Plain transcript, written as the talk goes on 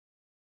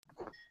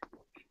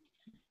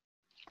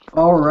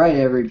All right,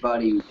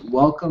 everybody.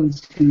 Welcome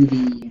to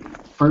the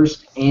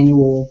first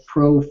annual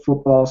Pro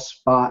Football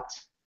Spot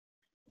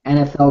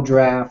NFL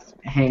Draft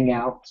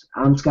Hangout.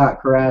 I'm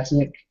Scott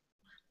Carasik.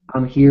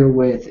 I'm here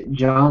with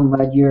Jon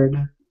Ledyard,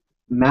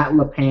 Matt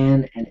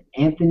LePan, and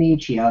Anthony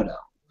Chiodo.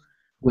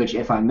 Which,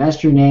 if I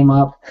messed your name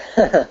up,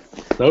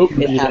 Nope,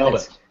 It you nailed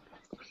happens.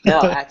 it.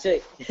 No,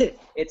 actually,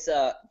 it's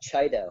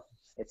Chido.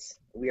 It's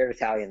a weird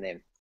Italian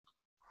name.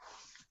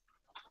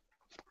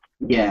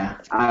 yeah.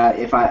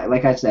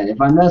 Like I said,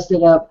 if I messed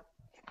it up,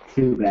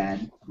 too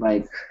bad.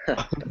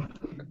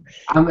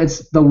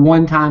 It's the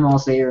one time I'll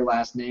say your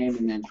last name,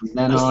 and then from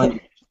then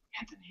on,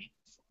 Anthony.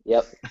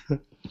 Yep.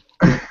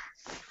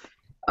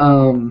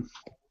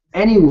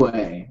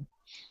 Anyway,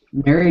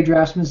 Merry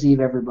Draftsmas Eve,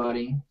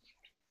 everybody.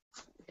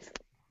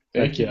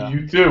 Heck yeah.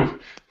 You too.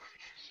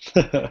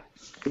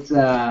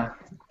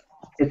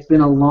 It's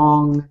been a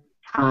long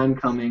time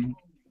coming.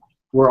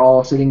 We're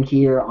all sitting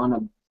here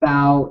on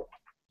about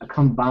a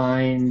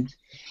combined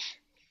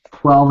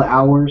 12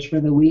 hours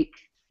for the week.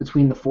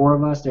 Between the four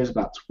of us, there's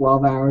about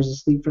 12 hours of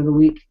sleep for the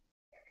week.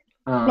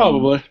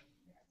 Probably.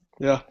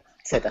 Yeah.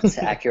 So that's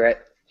accurate.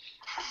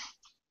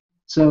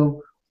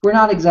 So we're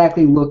not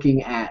exactly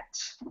looking at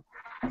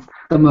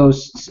the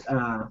most,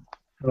 how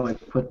do I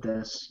put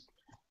this,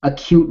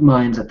 acute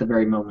minds at the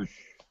very moment.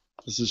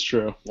 This is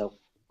true. Nope.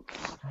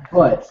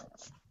 But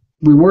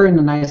we were in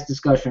a nice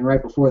discussion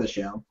right before the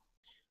show.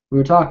 We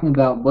were talking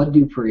about Bud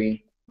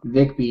Dupree,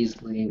 Vic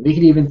Beasley. We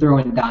could even throw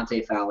in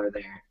Dante Fowler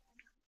there.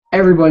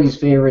 Everybody's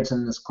favorites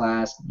in this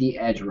class, the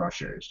edge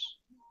rushers.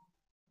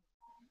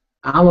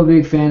 I'm a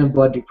big fan of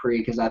Bud Dupree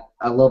because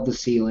I love the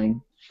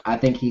ceiling. I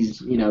think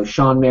he's,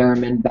 Sean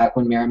Merriman back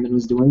when Merriman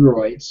was doing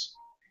roids.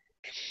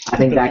 I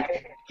think that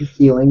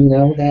ceiling,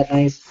 that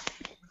nice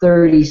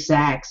 30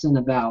 sacks and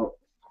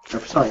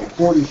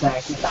 40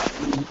 sacks and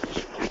about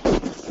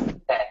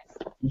that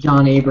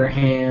John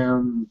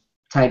Abraham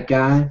type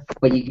guy,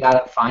 but you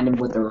gotta find him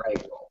with the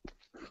right role.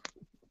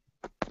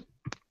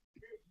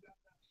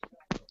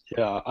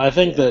 Yeah, I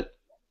think that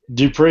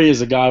Dupree is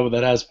a guy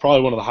that has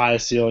probably one of the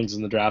highest ceilings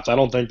in the draft. I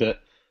don't think that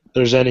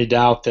there's any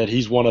doubt that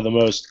he's one of the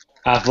most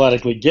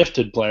athletically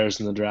gifted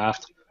players in the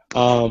draft.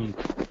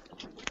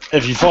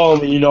 If you follow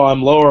me, you know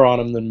I'm lower on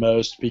him than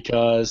most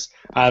because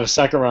I have a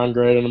second-round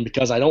grade on him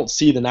because I don't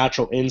see the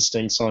natural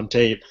instincts on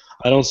tape.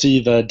 I don't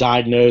see the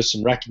diagnose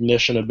and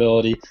recognition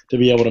ability to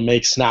be able to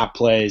make snap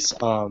plays.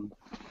 Too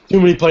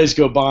many plays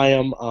go by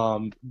him.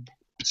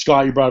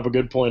 Scott, you brought up a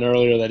good point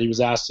earlier that he was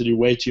asked to do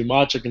way too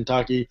much at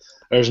Kentucky.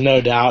 There's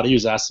no doubt he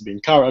was asked to be in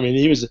cover. I mean,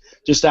 he was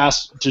just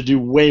asked to do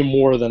way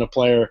more than a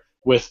player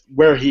with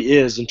where he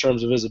is in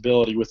terms of his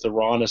ability with the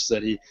rawness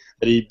that he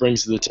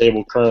brings to the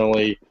table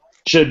currently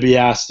should be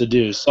asked to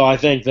do. So I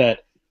think that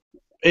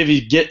if he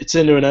gets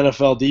into an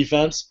NFL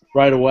defense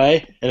right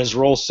away and his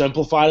role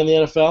simplified in the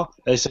NFL,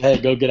 they say, hey,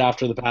 go get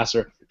after the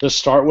passer to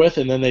start with,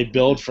 and then they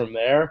build from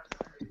there,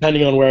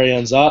 depending on where he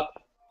ends up.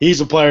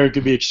 He's a player who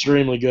could be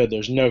extremely good.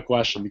 There's no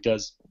question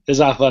because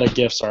his athletic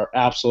gifts are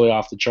absolutely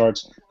off the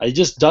charts. He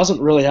just doesn't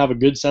really have a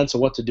good sense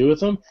of what to do with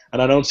them, and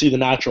I don't see the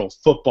natural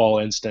football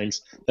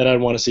instincts that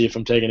I'd want to see if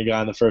I'm taking a guy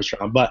in the first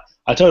round. But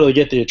I totally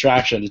get the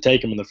attraction to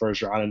take him in the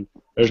first round, and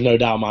there's no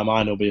doubt in my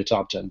mind he'll be a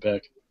top 10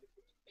 pick.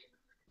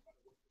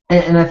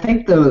 And I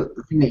think the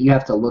thing that you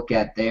have to look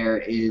at there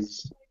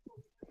is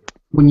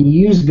when you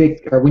use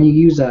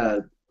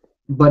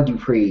Bud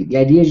Dupree, the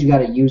idea is you got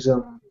to use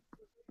him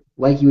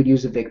like you would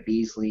use a Vic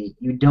Beasley.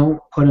 You don't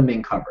put him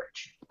in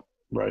coverage.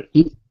 Right.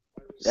 He's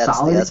That's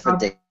solid in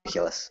coverage,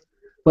 ridiculous.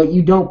 but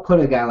you don't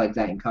put a guy like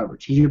that in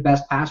coverage. He's your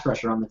best pass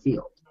rusher on the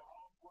field.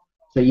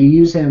 So you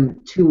use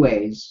him two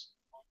ways.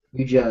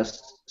 You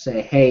just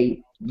say,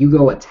 hey, you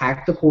go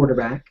attack the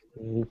quarterback,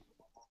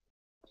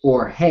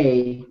 or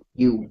hey,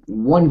 you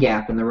one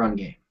gap in the run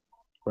game.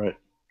 Right.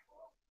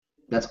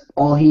 That's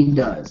all he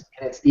does,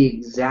 and it's the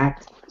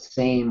exact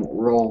same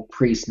role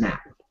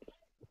pre-snap.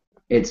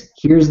 It's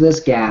here's this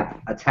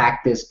gap,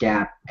 attack this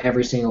gap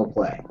every single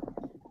play.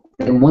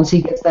 And once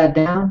he gets that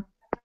down,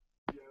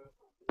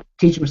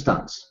 teach him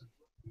stunts.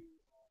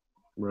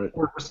 Right.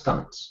 Work with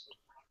stunts.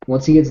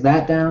 Once he gets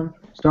that down,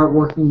 start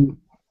working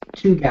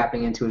two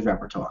gapping into his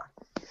repertoire.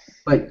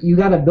 But you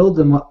got to build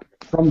them up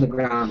from the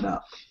ground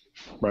up.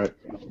 Right.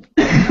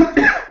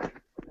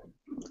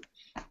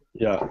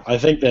 Yeah, I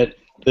think that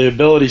the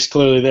ability's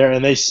clearly there,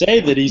 and they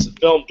say that he's a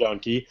film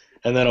junkie,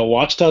 and that he'll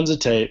watch tons of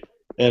tape,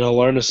 and he'll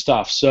learn his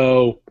stuff.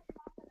 So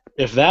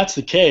if that's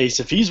the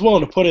case, if he's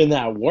willing to put in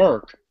that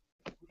work,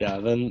 yeah,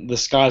 then the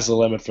sky's the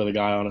limit for the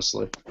guy,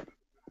 honestly.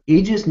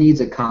 He just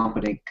needs a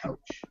competent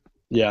coach.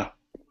 Yeah.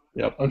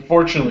 Yep.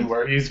 Unfortunately,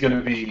 where he's going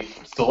to be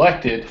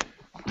selected,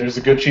 there's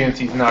a good chance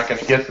he's not going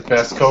to get the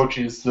best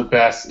coaches, the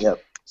best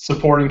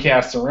supporting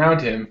cast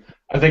around him.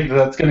 I think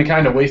that's going to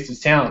kind of waste his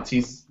talents.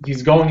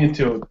 He's going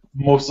into a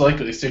most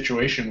likely a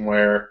situation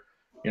where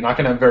you're not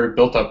going to have a very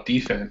built-up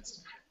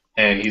defense,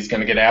 and he's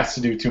going to get asked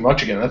to do too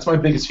much again. That's my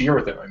biggest fear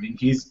with him. I mean,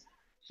 he's,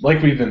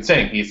 like we've been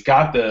saying, he's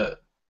got the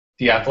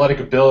athletic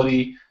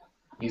ability,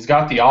 he's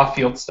got the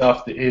off-field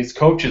stuff. His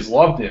coaches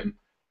loved him,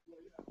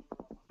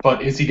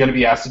 but is he going to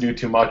be asked to do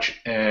too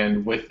much?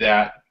 And with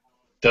that,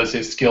 does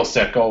his skill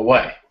set go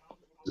away?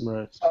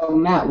 Right. So,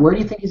 Matt, where do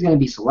you think he's going to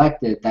be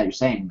selected that you're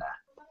saying that?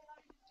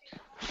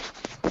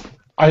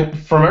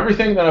 From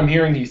everything that I'm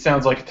hearing, he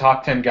sounds like a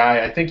top 10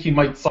 guy. I think he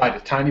might slide a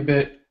tiny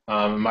bit.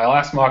 My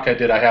last mock I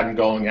did, I had him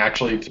going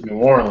actually to New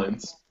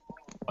Orleans.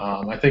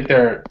 I think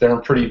they're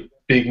in pretty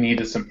big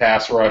need of some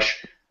pass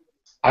rush.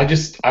 I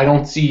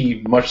don't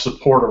see much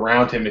support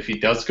around him if he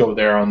does go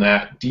there on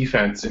that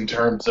defense in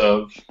terms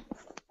of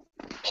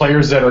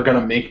players that are going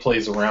to make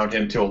plays around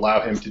him to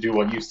allow him to do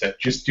what you said.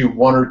 Just do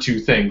one or two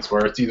things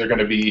where it's either going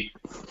to be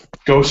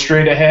go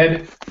straight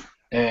ahead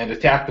and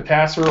attack the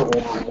passer or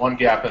one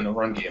gap in the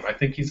run game. I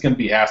think he's going to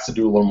be asked to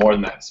do a little more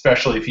than that,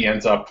 especially if he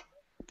ends up,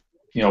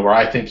 where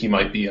I think he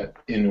might be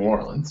in New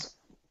Orleans.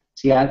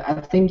 See,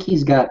 I think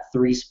he's got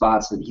 3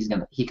 spots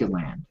that he could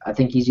land. I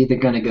think he's either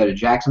going to go to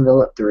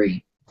Jacksonville at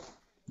 3,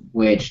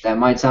 which that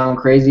might sound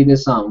crazy to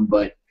some,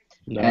 but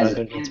as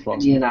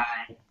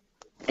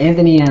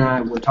Anthony and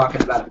I were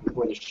talking about it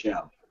before the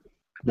show.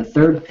 The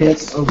 3rd pick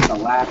over the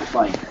last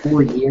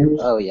 4 years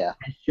has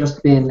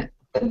just been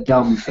a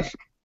dumb pick.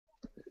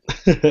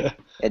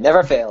 It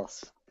never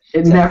fails.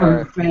 It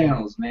never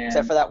fails, man.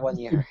 Except for that 1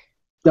 year.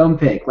 Dumb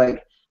pick.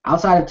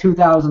 Outside of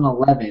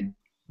 2011,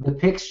 the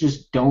picks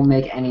just don't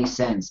make any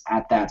sense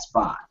at that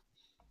spot.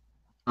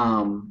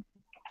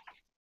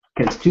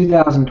 Because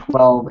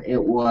 2012,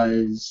 it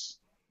was...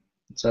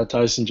 Is that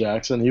Tyson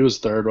Jackson? He was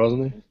 3rd,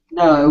 wasn't he?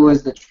 No, it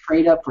was the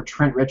trade up for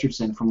Trent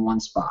Richardson from 1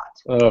 spot.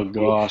 Oh,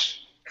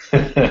 gosh.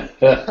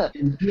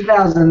 In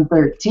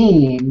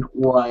 2013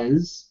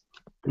 was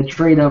the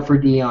trade up for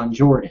Deion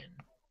Jordan.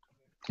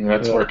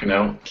 That's working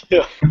out.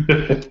 Yeah.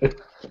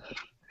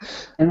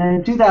 And then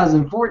in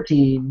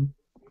 2014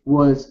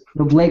 was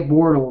the Blake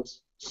Bortles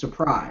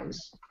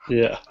surprise.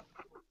 Yeah.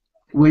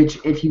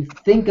 Which, if you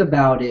think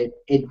about it,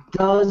 it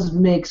does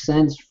make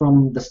sense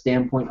from the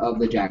standpoint of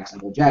the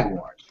Jacksonville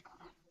Jaguars.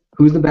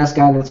 Who's the best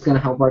guy that's going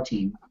to help our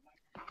team?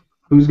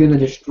 Who's going to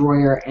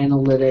destroy our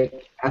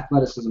analytic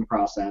athleticism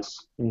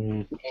process?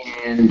 Mm-hmm.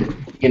 And,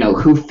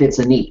 who fits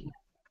a need?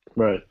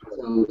 Right.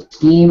 So,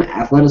 scheme,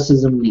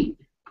 athleticism, need.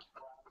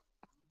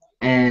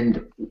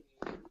 And,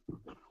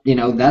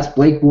 that's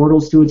Blake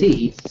Bortles to a T.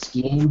 He's a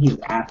scheme, he's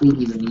an athlete,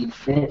 he's a need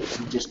fit.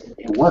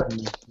 It works.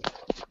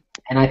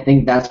 And I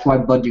think that's why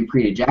Bud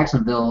Dupree to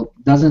Jacksonville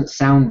doesn't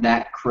sound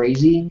that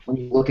crazy when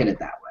you look at it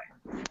that way.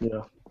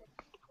 Yeah.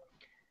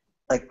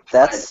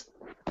 That's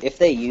if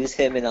they use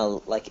him in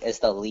as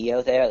the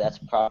Leo there, that's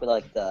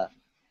probably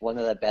one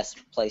of the best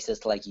places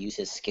to use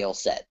his skill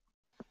set.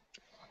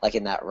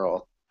 In that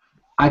role.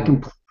 I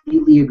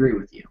completely agree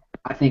with you.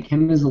 I think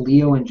him as a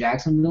Leo in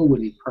Jacksonville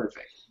would be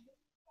perfect.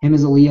 Him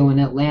as a Leo in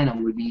Atlanta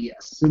would be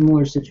a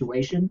similar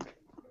situation.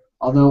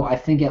 Although I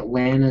think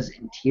Atlanta's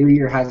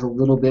interior has a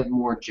little bit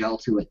more gel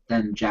to it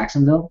than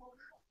Jacksonville.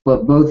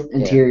 But both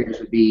interiors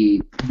would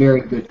be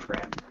very good for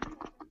him.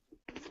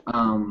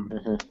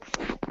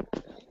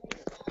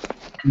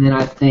 And then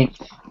I think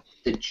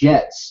the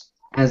Jets,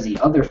 as the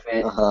other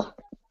fit,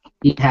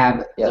 he'd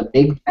have the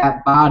big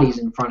fat bodies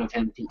in front of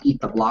him to eat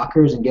the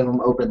blockers and give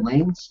them open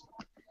lanes.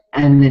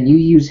 And then you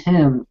use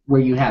him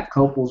where you have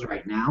Copels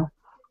right now.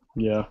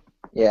 Yeah.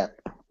 Yeah.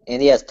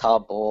 And he has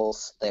Todd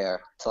Bowles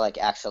there to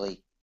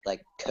actually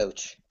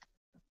coach.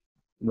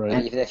 Right.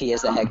 And even if he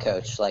is the head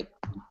coach,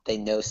 they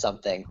know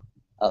something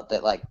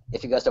that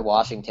if he goes to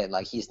Washington,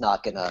 he's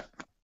not gonna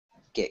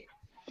get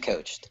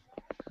coached.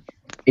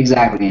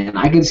 Exactly, and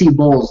I can see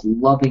Bowles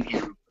loving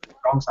him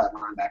strong side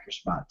linebacker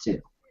spot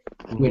too.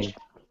 Which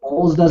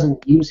Bowles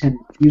doesn't use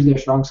their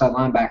strong side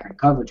linebacker in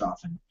coverage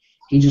often.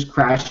 He just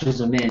crashes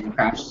them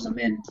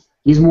in.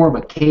 He's more of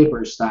a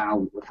caper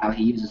style with how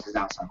he uses his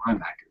outside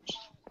linebackers.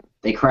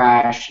 They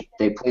crash,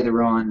 they play the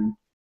run,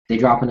 they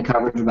drop into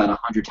coverage about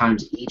 100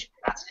 times each, and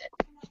that's it.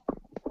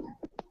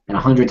 And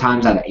 100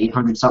 times out of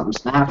 800-something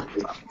snaps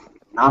is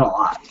not a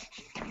lot.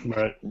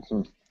 Right.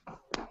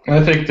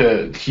 I think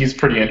that he's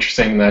pretty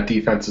interesting in that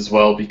defense as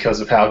well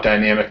because of how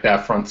dynamic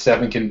that front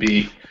seven can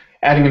be.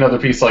 Adding another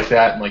piece like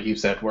that, and like you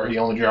said, where he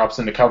only drops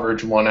into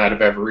coverage 1 out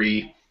of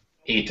every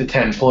 8 to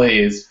 10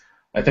 plays,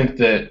 I think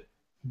that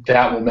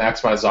will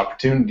maximize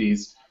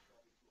opportunities.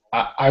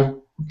 I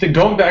think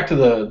going back to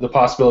the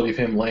possibility of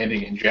him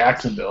landing in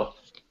Jacksonville,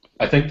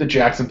 I think that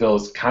Jacksonville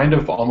is kind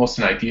of almost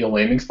an ideal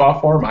landing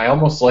spot for him. I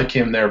almost like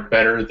him there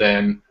better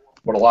than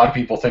what a lot of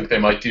people think they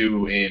might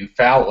do in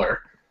Fowler.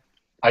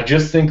 I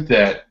just think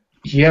that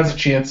he has a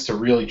chance to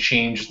really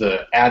change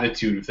the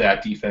attitude of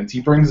that defense.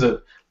 He brings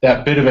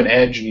that bit of an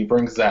edge and he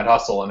brings that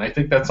hustle, and I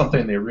think that's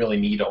something they really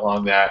need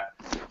along that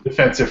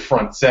defensive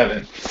front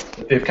seven.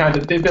 They've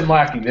been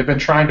lacking. They've been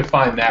trying to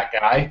find that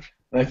guy,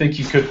 and I think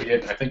he could be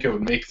it. I think it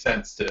would make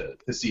sense to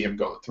see him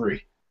go 3.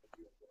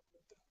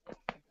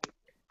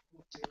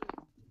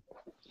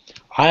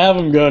 I have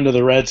him going to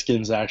the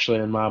Redskins actually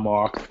in my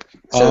mock.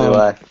 So do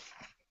I.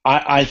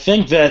 I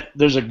think that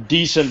there's a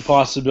decent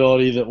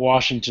possibility that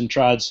Washington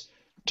tries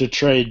to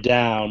trade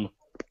down,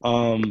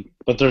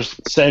 but there's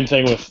the same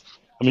thing with.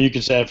 I mean, you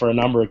could say it for a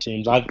number of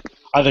teams.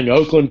 I think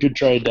Oakland could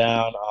trade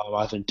down.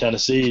 I think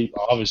Tennessee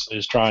obviously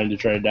is trying to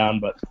trade down,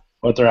 but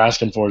what they're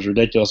asking for is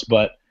ridiculous.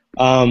 But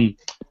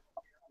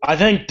I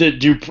think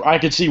that I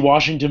could see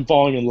Washington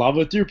falling in love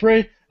with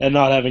Dupree and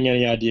not having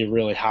any idea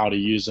really how to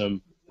use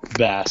him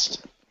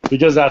best,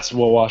 because that's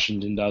what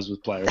Washington does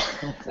with players.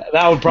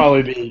 That would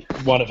probably be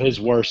one of his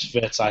worst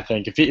fits, I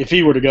think. If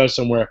he were to go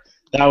somewhere,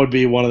 that would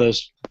be one of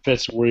those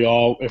fits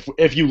where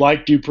if you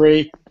like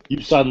Dupree,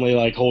 you suddenly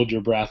like hold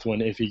your breath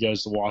if he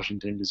goes to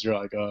Washington, because you're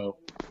like, oh,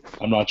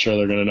 I'm not sure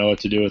they're going to know what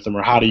to do with him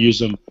or how to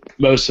use him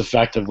most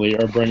effectively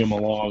or bring him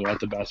along at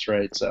the best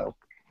rate. So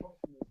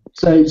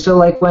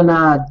like when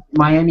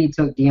Miami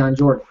took Deion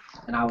Jordan,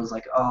 and I was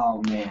like,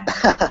 oh man.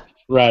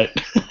 Right.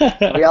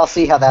 We all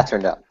see how that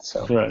turned out.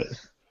 So. Right.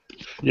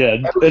 Yeah,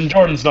 and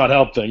Jordan's not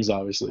helped things,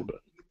 obviously, but.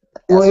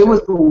 Well, it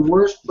was the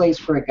worst place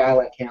for a guy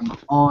like him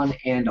on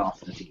and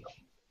off the field.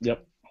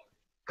 Yep.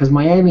 Because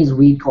Miami's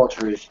weed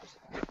culture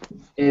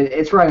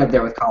it's right up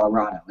there with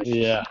Colorado. It's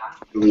yeah.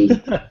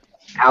 Really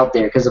out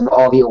there because of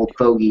all the old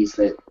fogies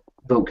that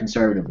vote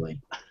conservatively.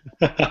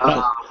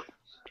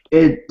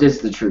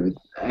 It's the truth.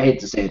 I hate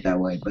to say it that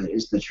way, but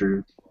it's the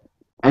truth.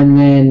 And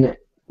then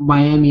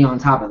Miami, on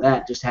top of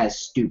that, just has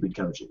stupid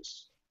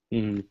coaches.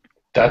 Mm-hmm.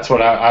 That's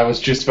what I was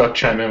just about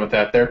to chime in with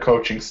that. Their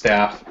coaching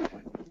staff.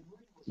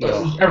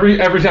 Every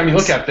time you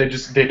look at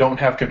it, they don't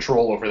have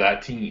control over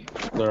that team.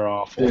 They're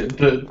awful.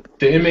 The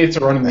inmates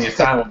are running the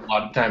asylum a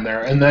lot of the time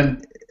there. And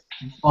then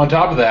on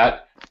top of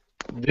that,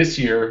 this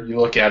year you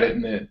look at it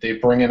and they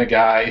bring in a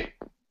guy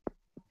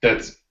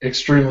that's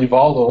extremely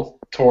volatile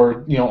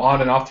toward,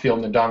 on and off the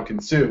field in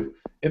Ndamukong Suh.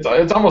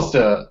 It's almost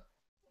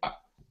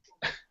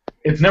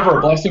it's never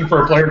a blessing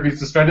for a player to be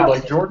suspended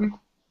like Jordan,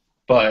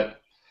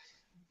 but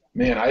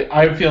man,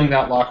 I have a feeling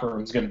that locker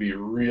room is going to be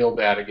real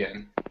bad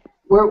again.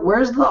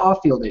 Where's the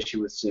off-field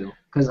issue with Suh?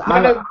 Because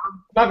not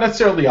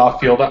necessarily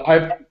off-field.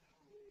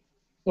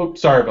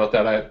 Sorry about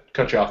that. I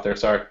cut you off there.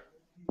 Sorry.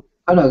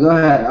 Oh no, go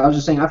ahead. I was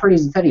just saying. I've heard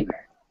he's a teddy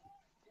bear.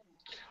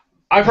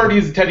 I've heard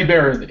he's a teddy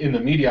bear in the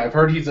media. I've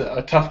heard he's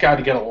a tough guy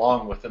to get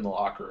along with in the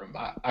locker room.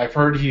 I've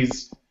heard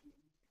he's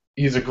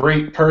a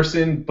great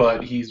person,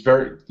 but it's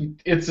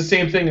the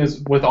same thing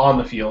as with on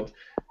the field.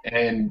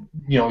 And,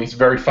 he's a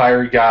very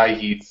fiery guy.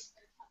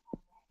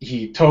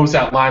 He toes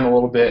that line a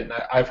little bit. And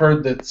I've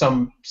heard that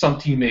some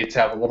teammates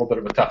have a little bit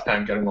of a tough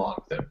time getting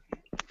along with him.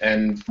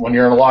 And when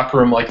you're in a locker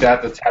room like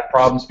that's had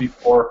problems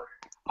before,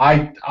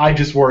 I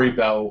just worry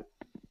about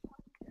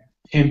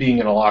him being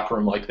in a locker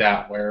room like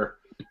that where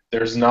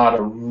there's not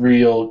a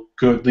real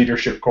good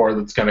leadership core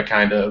that's going to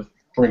kind of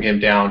bring him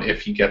down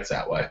if he gets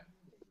that way.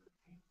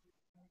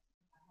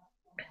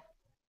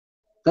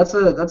 That's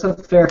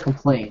a fair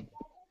complaint.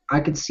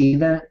 I could see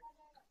that.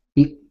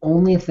 The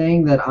only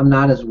thing that I'm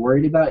not as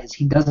worried about is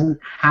he doesn't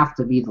have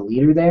to be the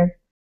leader there.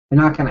 They're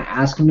not going to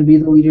ask him to be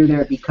the leader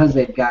there because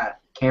they've got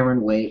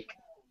Cameron Wake.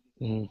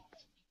 Mm.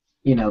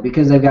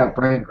 Because they've got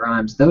Brent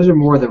Grimes. Those are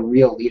more the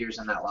real leaders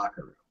in that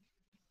locker room.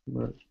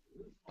 Right.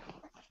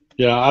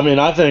 Yeah, I mean,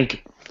 I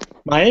think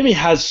Miami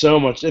has so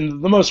much,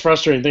 and the most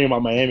frustrating thing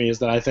about Miami is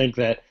that I think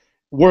that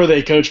were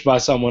they coached by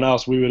someone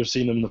else, we would have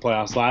seen them in the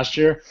playoffs last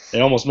year.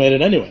 They almost made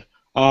it anyway.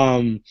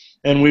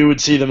 And we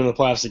would see them in the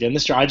playoffs again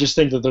this year. I just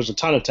think that there's a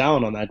ton of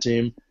talent on that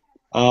team,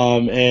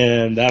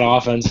 and that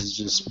offense is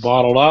just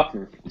bottled up,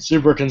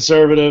 super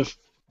conservative,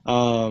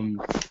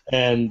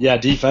 and yeah,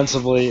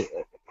 defensively,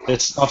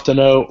 it's tough to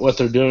know what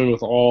they're doing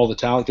with all the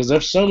talent because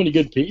there's so many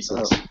good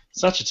pieces.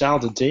 Such a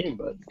talented team,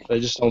 but they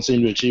just don't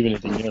seem to achieve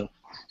anything new.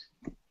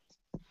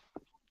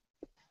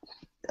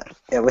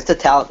 Yeah, with the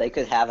talent, they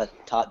could have a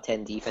top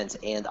 10 defense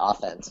and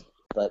offense,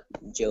 but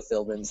Joe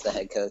Philbin's the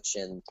head coach,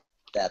 and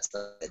that's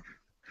the.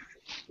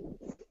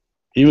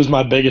 He was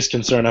my biggest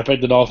concern. I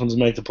picked the Dolphins to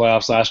make the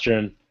playoffs last year,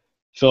 and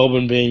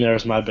Philbin being there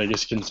is my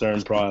biggest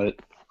concern probably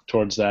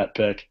towards that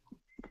pick.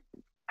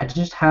 I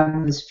just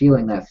have this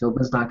feeling that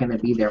Philbin's not going to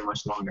be there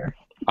much longer.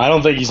 I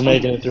don't think he's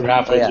making it through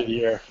halfway through the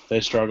year.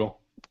 They struggle.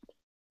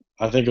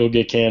 I think he'll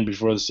get canned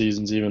before the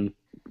season's even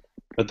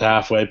at the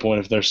halfway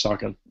point if they're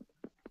sucking.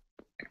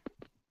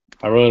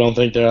 I really don't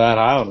think they're that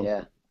high on him.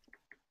 Yeah.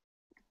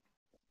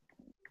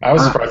 I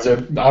was surprised they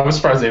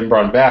didn't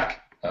brought him back.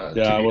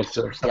 Yeah, I was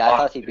too. Yeah, I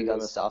thought he'd be gone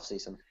this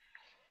offseason.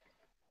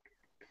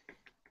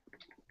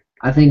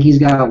 I think he's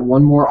got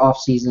one more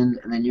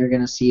offseason, and then you're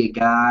going to see a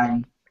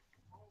guy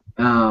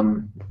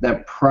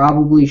that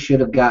probably should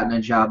have gotten a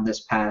job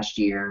this past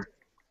year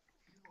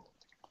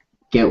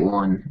get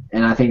one.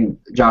 And I think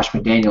Josh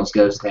McDaniels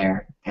goes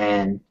there.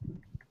 And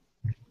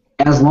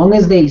as long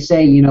as they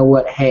say, you know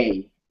what,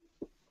 hey,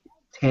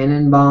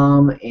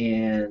 Tannenbaum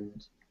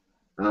and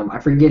I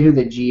forget who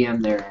the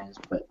GM there is,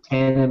 but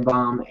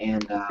Tannenbaum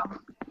and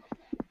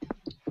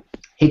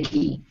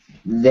Hickey,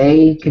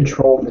 they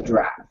control the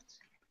draft.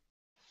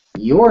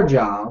 Your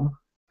job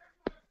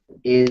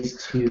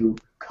is to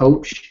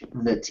coach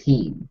the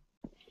team.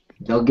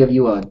 They'll give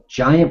you a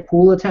giant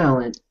pool of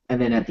talent, and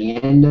then at the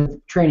end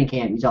of training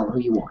camp, you tell them who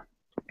you want.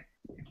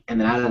 And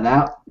then out of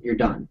that, you're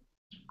done.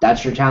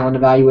 That's your talent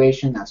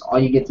evaluation. That's all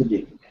you get to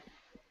do.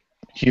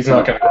 He's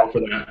not going to go for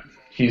that.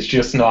 He's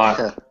just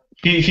not.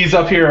 he's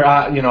up here.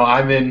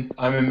 I'm in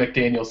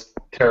McDaniel's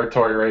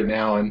territory right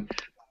now, and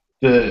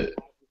the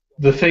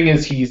thing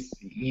is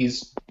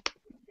he's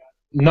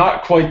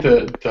not quite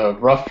the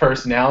rough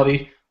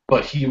personality,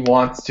 but he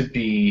wants to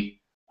be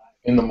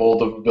in the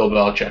mold of Bill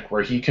Belichick,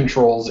 where he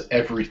controls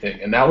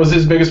everything, and that was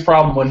his biggest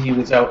problem when he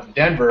was out in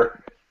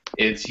Denver.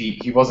 Is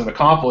he wasn't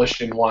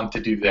accomplished and wanted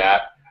to do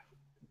that,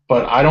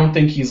 but I don't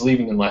think he's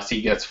leaving unless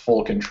he gets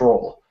full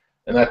control,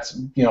 and that's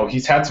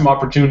he's had some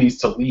opportunities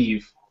to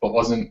leave, but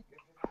wasn't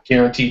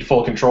guaranteed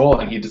full control,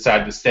 and he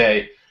decided to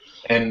stay.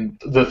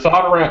 And the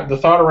thought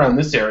around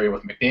this area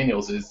with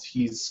McDaniels is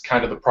he's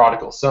kind of the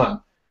prodigal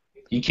son.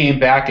 He came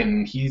back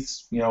and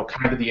he's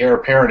kind of the heir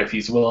apparent if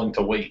he's willing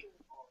to wait.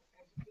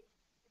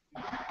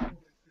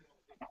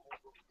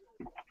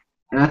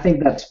 And I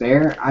think that's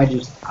fair.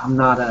 I'm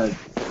not a.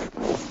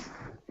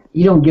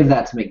 You don't give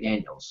that to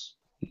McDaniels.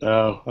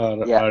 No,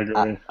 I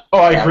agree.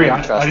 I agree.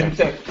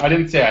 I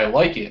didn't say I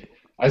like it.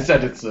 I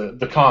said it's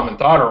the common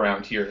thought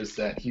around here is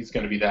that he's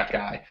going to be that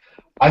guy.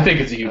 I think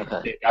it's a huge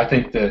mistake. I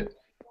think that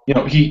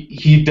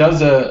he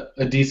does a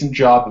decent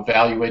job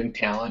evaluating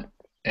talent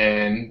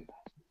and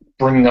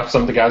bringing up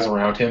some of the guys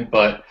around him,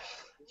 but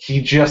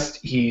he gets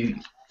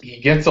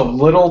a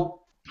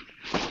little.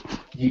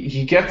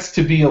 He gets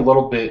to be a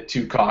little bit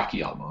too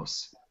cocky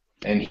almost,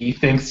 and he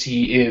thinks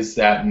he is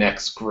that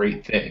next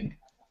great thing.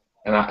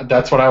 And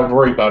that's what I would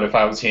worry about if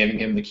I was handing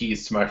him the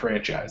keys to my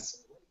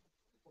franchise.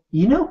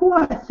 You know who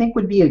I think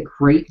would be a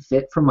great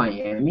fit for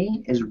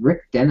Miami is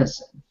Rick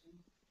Dennison.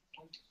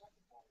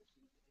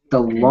 The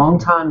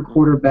longtime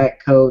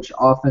quarterback coach,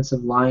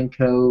 offensive line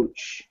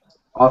coach,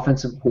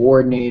 offensive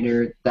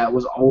coordinator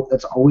that's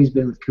always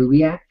been with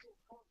Kubiak.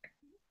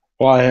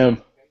 Why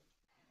him?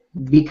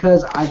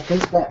 Because I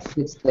think that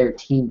fits their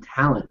team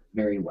talent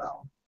very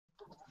well.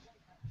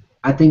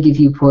 I think if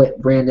you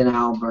put Brandon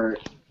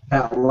Albert,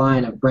 that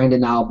line of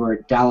Brandon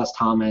Albert, Dallas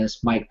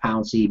Thomas, Mike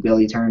Pouncey,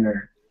 Billy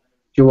Turner,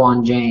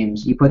 Juwan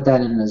James, you put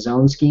that in a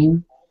zone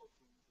scheme,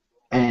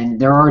 and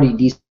they're already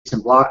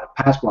decent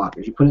pass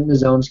blockers. You put it in the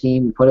zone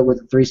scheme, you put it with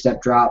the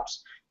 3-step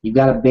drops, you've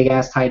got a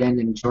big-ass tight end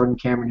in Jordan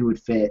Cameron who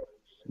would fit.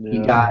 Yeah.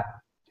 You got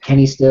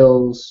Kenny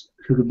Stills,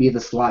 who could be the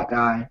slot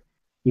guy.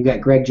 You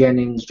got Greg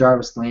Jennings,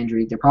 Jarvis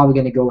Landry. They're probably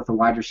going to go with a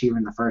wide receiver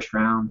in the first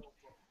round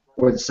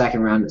or the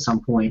second round at some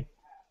point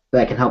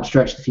that can help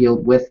stretch the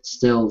field with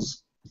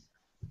Stills.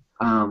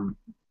 I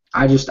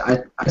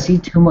see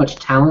too much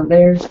talent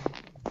there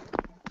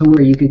to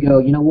where you could go,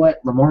 you know what,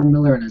 Lamar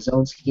Miller in his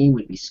own scheme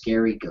would be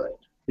scary good.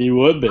 He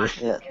would be.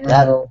 Yeah,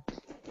 that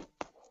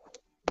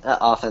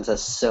offense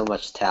has so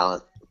much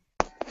talent.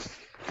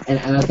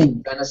 And I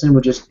think Dennison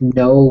would just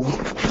know,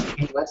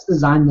 hey, let's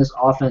design this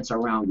offense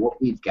around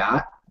what we've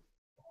got.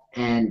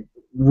 And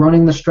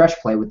running the stretch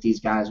play with these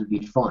guys would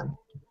be fun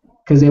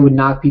because they would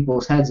knock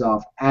people's heads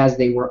off as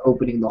they were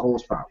opening the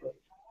holes properly.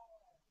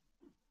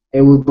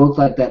 It would look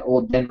like that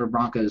old Denver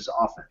Broncos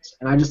offense.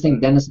 And I just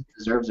think Dennison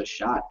deserves a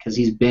shot because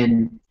he's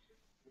been,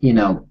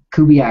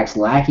 Kubiak's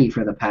lackey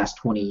for the past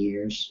 20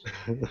 years.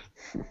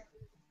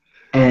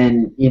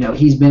 And,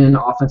 he's been an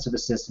offensive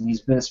assistant.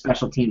 He's been a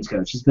special teams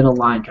coach. He's been a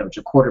line coach,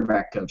 a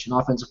quarterback coach, an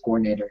offensive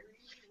coordinator.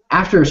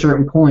 After a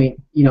certain point,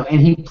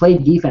 and he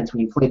played defense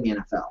when he played in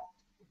the NFL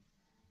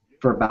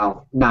for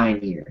about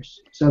 9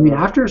 years. So,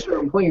 after a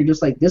certain point, you're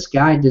just like, this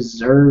guy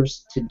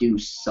deserves to do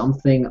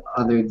something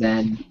other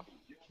than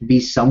be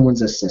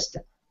someone's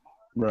assistant.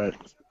 Right.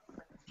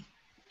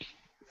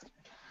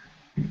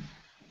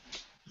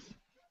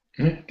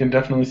 Yeah, can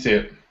definitely see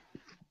it.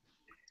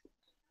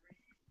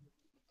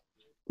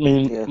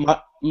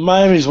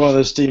 Miami's one of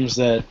those teams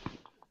that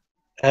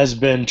has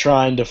been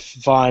trying to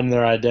find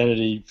their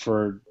identity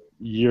for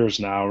years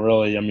now,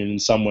 really. In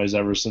some ways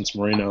ever since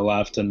Marino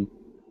left. And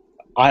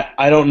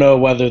I don't know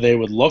whether they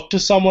would look to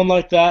someone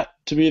like that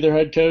to be their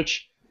head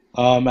coach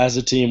as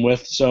a team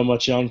with so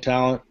much young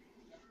talent.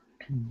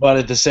 But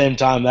at the same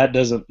time,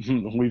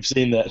 we've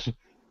seen that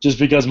just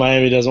because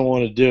Miami doesn't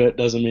want to do it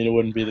doesn't mean it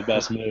wouldn't be the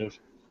best move.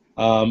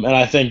 And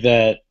I think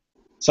that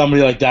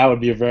somebody like that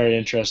would be a very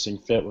interesting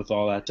fit with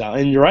all that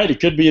talent. And you're right, it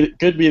could be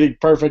the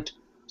perfect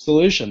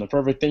solution, the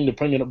perfect thing to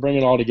bring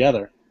it all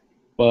together.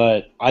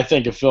 But I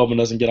think if Philbin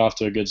doesn't get off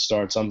to a good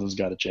start, something's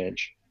got to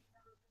change.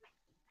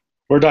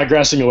 We're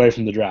digressing away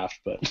from the draft,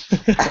 but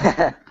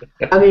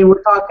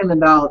we're talking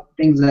about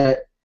things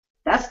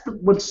that's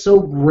what's so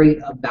great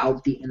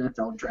about the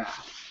NFL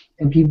draft,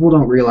 and people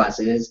don't realize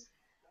it, is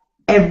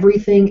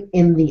everything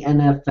in the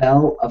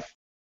NFL affects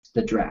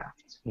the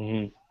draft.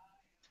 Mm-hmm.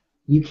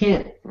 You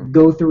can't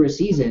go through a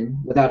season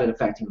without it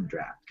affecting the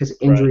draft because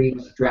injuries,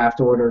 right, draft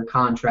order,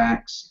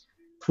 contracts,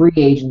 free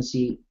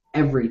agency,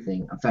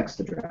 everything affects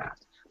the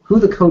draft. Who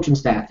the coaching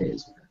staff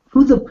is,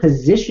 who the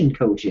position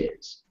coach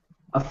is,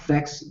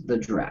 affects the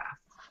draft.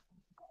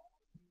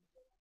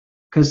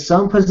 Because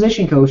some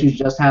position coaches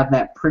just have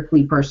that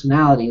prickly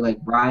personality like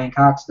Brian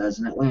Cox does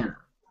in Atlanta.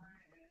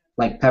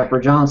 Like Pepper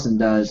Johnson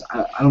does.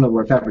 I don't know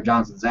where Pepper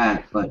Johnson's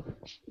at, but...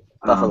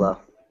 Buffalo.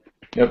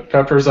 Yep,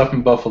 Pepper's up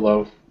in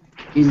Buffalo.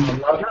 He's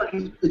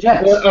the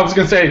Jets. I was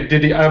gonna say,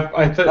 did he?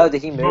 I thought Oh,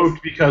 did he move?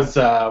 moved because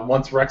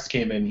once Rex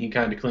came in, he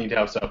kind of cleaned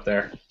house up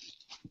there.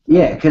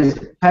 Yeah, because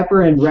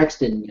Pepper and Rex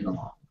didn't get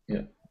along.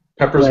 Yeah,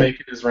 Pepper's But-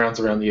 making his rounds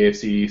around the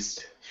AFC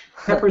East.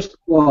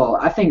 Well,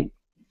 I think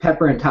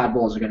Pepper and Todd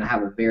Bowles are going to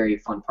have a very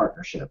fun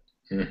partnership.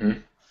 Mm-hmm.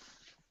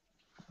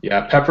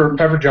 Yeah,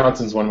 Pepper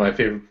Johnson's one of my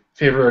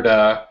favorite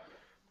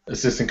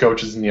assistant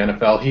coaches in the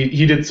NFL.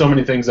 He did so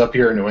many things up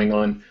here in New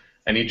England,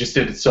 and he just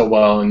did it so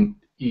well. And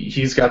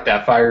he's got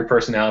that fiery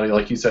personality,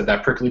 like you said,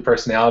 that prickly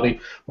personality.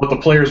 But the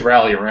players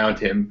rally around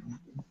him.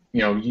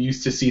 You know, you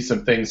used to see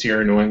some things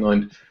here in New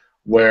England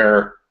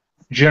where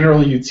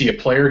generally you'd see a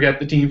player get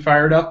the team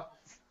fired up.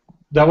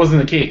 That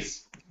wasn't the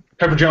case.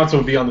 Pepper Johnson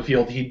would be on the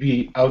field. He'd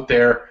be out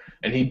there,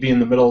 and he'd be in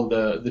the middle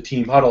of the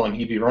team huddle, and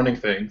he'd be running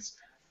things.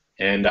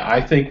 And I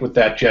think with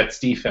that Jets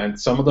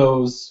defense, some of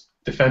those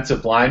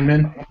defensive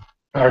linemen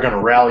are going to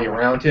rally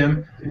around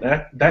him.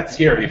 That's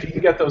scary. If you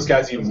can get those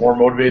guys even more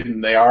motivated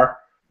than they are,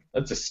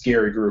 that's a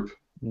scary group.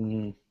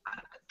 Mm.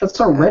 That's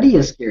already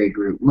a scary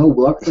group. Mo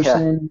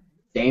Wilkerson,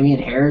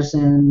 Damon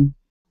Harrison,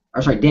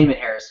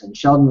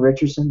 Sheldon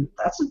Richardson.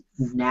 That's a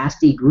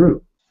nasty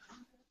group.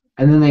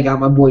 And then they got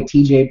my boy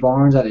T.J.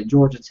 Barnes out of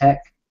Georgia Tech,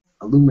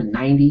 Illuma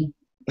 90.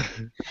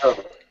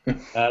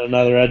 Add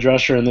another edge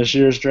rusher in this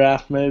year's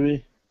draft,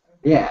 maybe.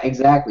 Yeah,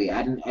 exactly.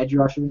 Add an edge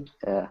rusher.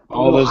 Yeah.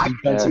 All those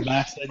defensive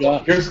backs they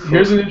got.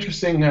 Here's an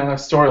interesting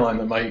storyline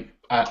that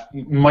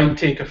might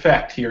take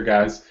effect here,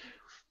 guys.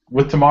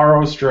 With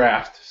tomorrow's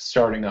draft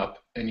starting up,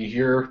 and you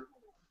hear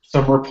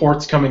some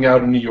reports coming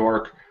out in New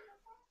York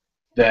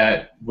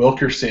that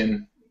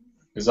Wilkerson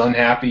is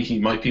unhappy, he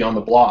might be on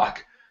the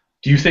block.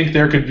 Do you think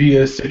there could be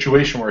a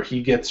situation where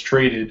he gets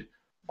traded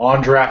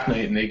on draft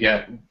night and they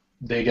get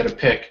a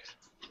pick?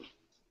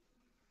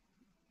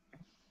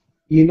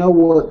 You know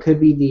what could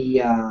be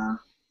the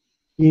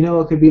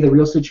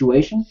real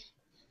situation?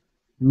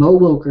 Mo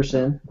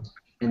Wilkerson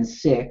in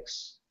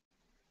 6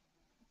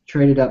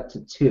 traded up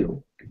to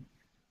 2.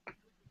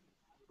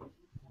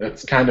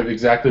 That's kind of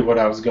exactly what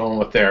I was going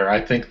with there. I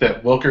think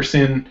that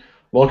Wilkerson,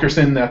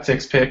 that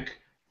 6th pick,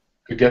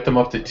 could get them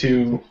up to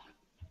 2.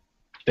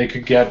 They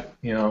could get,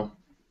 a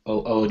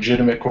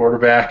legitimate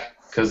quarterback,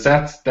 because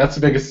that's the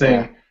biggest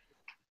thing.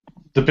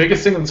 The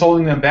biggest thing that's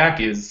holding them back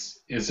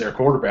is their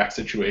quarterback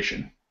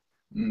situation.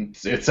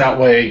 It's that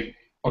way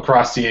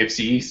across the AFC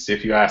East,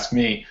 if you ask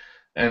me.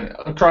 And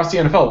across the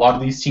NFL, a lot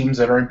of these teams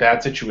that are in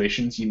bad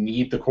situations, you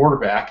need the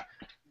quarterback.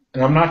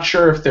 And I'm not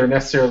sure if they're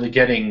necessarily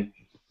getting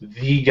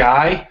the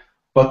guy,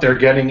 but they're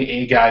getting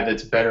a guy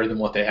that's better than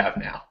what they have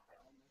now.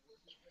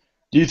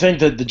 Do you think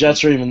that the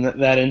Jets are even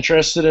that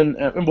interested in?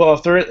 Well,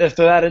 if they're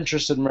that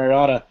interested in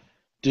Mariota,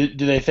 do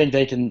they think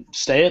they can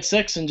stay at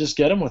 6 and just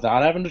get him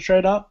without having to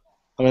trade up?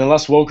 I mean,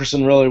 unless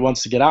Wilkerson really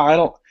wants to get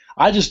out,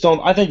 I just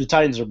don't. I think the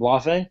Titans are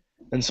bluffing,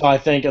 and so I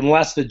think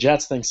unless the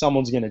Jets think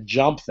someone's going to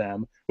jump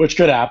them, which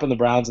could happen, the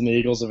Browns and the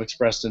Eagles have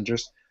expressed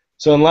interest.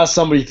 So unless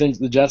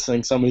the Jets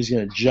think somebody's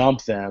going to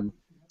jump them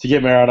to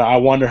get Mariota, I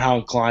wonder how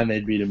inclined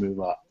they'd be to move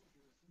up.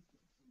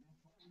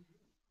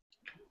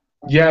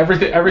 Yeah,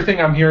 everything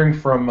I'm hearing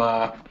from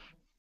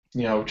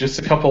just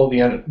a couple of the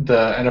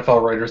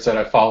NFL writers that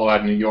I follow out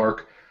of New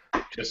York,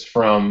 just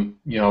from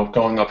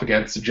going up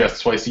against the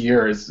Jets twice a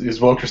year, is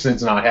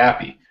Wilkerson's not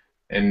happy,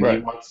 and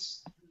right.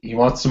 he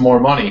wants some more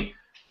money,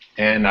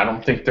 and I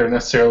don't think they're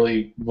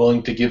necessarily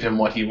willing to give him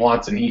what he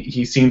wants, and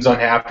he seems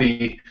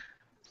unhappy.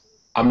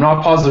 I'm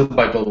not positive,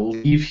 but I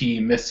believe he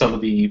missed some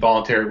of the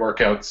voluntary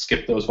workouts,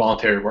 skipped those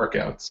voluntary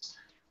workouts,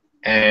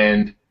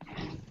 and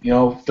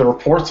the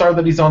reports are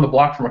that he's on the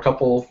block from a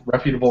couple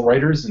reputable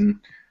writers, and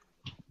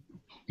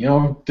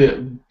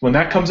when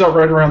that comes out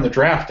right around the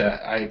draft,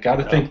 I got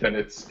to think that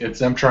it's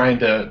them trying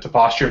to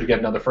posture to get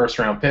another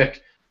first-round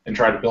pick and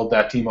try to build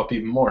that team up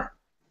even more.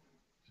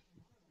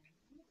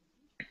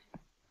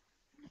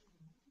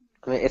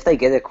 I mean, if they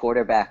get a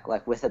quarterback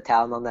like with the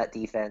talent on that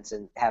defense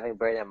and having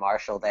Brandon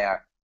Marshall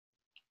there,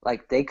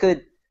 like they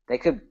could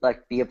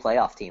like be a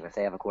playoff team if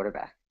they have a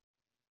quarterback.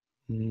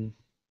 Mm-hmm.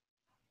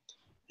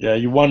 Yeah,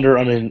 you wonder.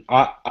 I mean,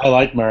 I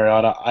like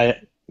Mariota.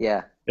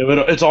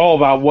 It's all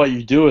about what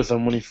you do with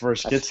him when he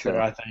first gets there.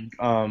 I think.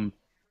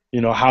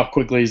 How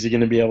quickly is he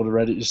going to be able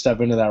to step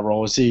into that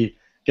role? Is he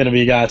going to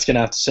be a guy that's going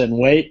to have to sit and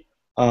wait?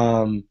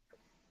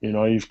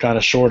 You've kind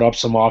of shored up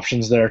some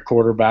options there,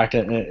 quarterback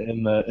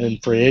in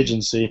free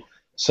agency.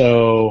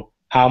 So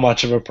how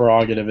much of a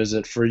prerogative is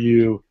it for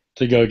you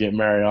to go get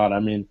Mariota? I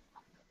mean,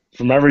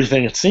 from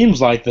everything it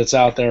seems like that's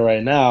out there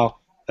right now,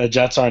 the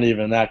Jets aren't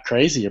even that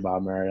crazy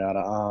about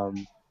Mariota.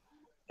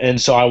 And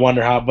so I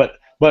wonder how. But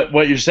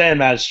what you're saying,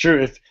 Matt, is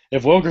true.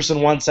 If Wilkerson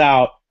wants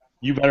out,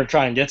 you better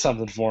try and get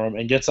something for him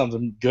and get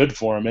something good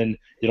for him. And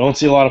you don't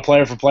see a lot of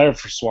player-for-player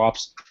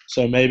swaps.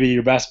 So maybe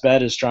your best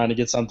bet is trying to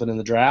get something in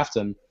the draft,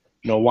 and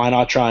why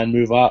not try and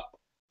move up?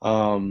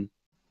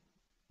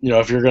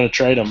 If you're going to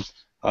trade him,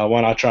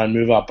 why not try and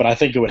move up? But I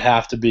think it would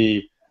have to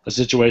be a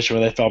situation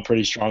where they felt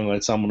pretty strongly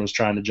that someone was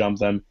trying to jump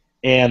them,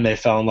 and they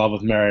fell in love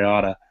with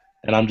Mariota.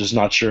 And I'm just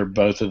not sure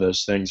both of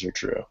those things are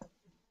true.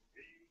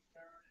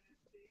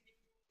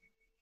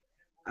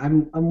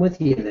 I'm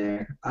with you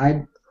there.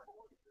 I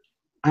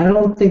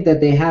don't think that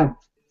they have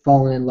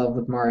fallen in love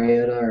with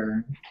Mariota,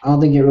 or I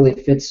don't think it really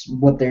fits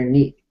what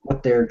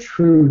their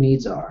true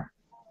needs are.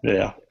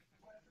 Yeah.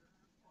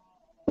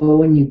 But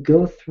when you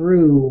go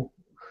through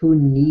who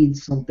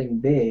needs something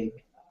big,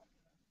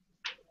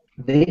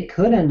 they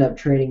could end up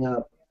trading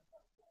up.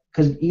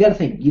 Because you got to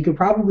think, you could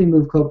probably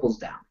move Copels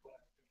down.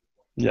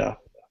 Yeah.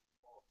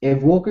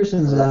 If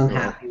Wilkerson's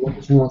unhappy,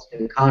 Wilkerson wants to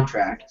do a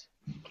contract,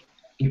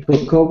 you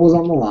put Copels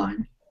on the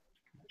line,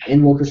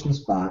 in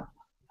Wilkerson's spot,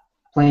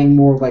 playing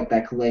more of like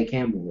that Calais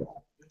Campbell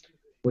role,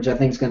 which I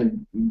think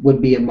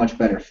would be a much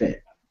better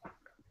fit.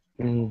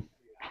 Mm.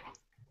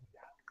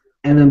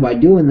 And then by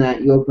doing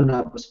that, you open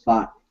up a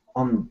spot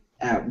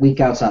at weak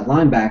outside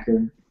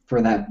linebacker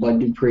for that Bud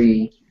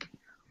Dupree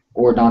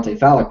or Dante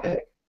Fowler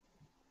pick.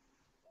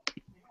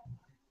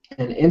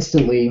 And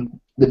instantly,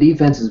 the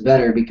defense is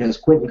better because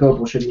Quentin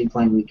Copel shouldn't be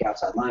playing weak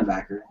outside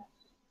linebacker.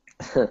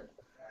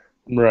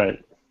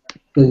 Right.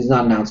 Because he's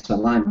not an outside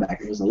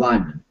linebacker, he's a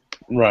lineman.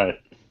 Right.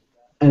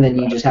 And then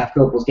you just have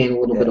Copels gain a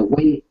little bit of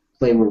weight,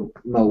 play where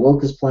Mo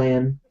Wilk is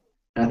playing,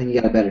 and I think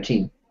you got a better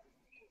team.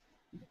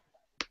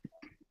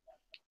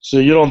 So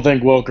you don't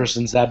think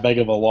Wilkerson's that big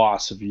of a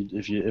loss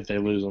if they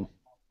lose him?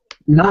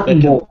 Not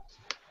in both.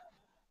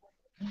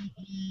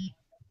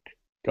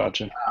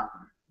 Gotcha.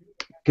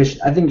 Because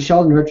I think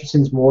Sheldon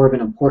Richardson's more of an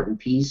important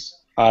piece.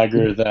 I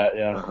agree with that,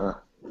 yeah. Uh-huh.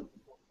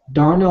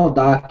 Darnell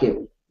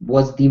Dockett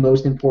was the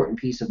most important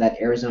piece of that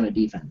Arizona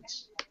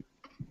defense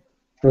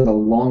for the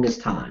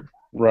longest time.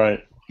 Right.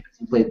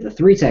 He played the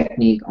 3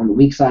 technique on the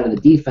weak side of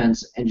the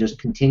defense and just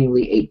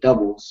continually ate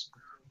doubles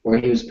where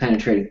he was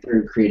penetrating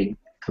through, creating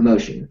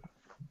commotion.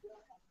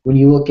 When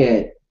you look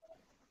at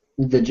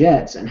the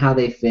Jets and how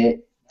they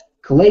fit,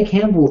 Calais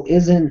Campbell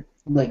isn't,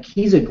 like,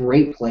 he's a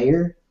great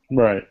player.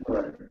 Right.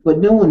 But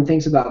no one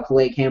thinks about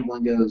Calais Campbell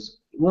and goes,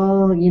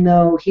 well, you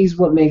know, he's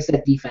what makes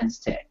that defense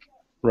tick.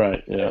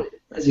 Right, yeah.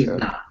 Because he's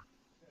not.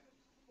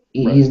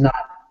 He's not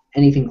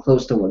anything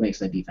close to what makes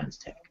that defense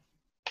tick.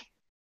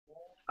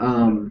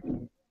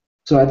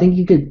 So I think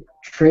you could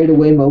trade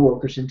away Mo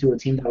Wilkerson to a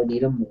team that would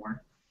need him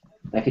more,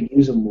 that could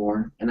use him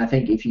more. And I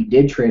think if you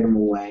did trade him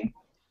away,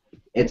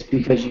 it's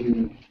because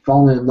you've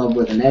fallen in love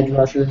with an edge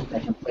rusher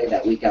that can play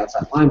that weak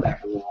outside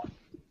linebacker role.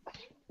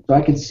 So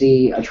I could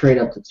see a trade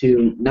up to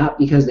 2, not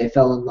because they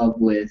fell in love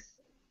with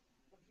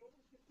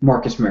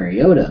Marcus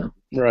Mariota,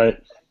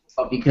 right,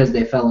 but because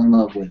they fell in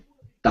love with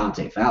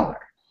Dante Fowler.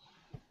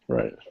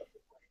 Right.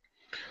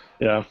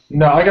 Yeah.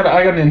 No, I got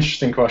an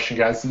interesting question,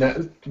 guys. Now,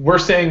 we're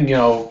saying, you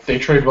know, they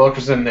trade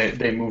Wilkerson,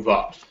 they move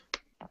up.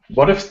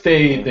 What if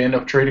they end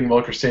up trading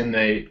Wilkerson,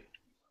 they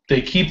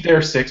keep their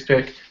 6th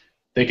pick,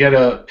 they get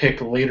a pick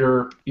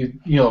later,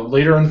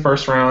 later in the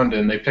first round,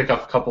 and they pick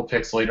up a couple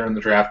picks later in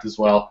the draft as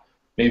well.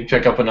 Maybe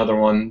pick up another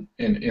one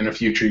in a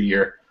future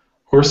year.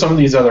 Who are some of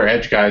these other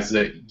edge guys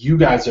that you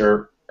guys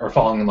are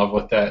falling in love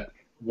with that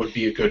would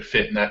be a good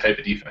fit in that type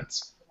of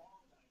defense?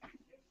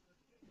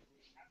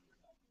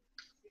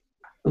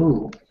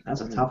 Ooh,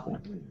 that's a tough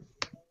one.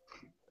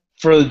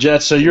 For the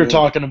Jets, so you're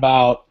talking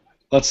about,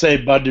 let's say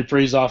Bud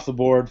Dupree's off the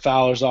board,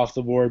 Fowler's off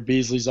the board,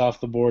 Beasley's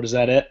off the board. Is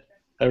that it?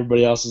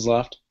 Everybody else is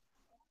left?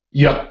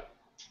 Yep.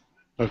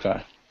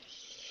 Okay.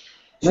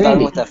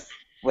 Starting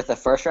with a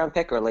first round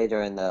pick or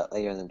later in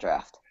the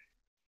draft?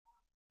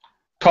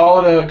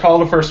 Call it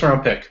a first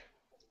round pick.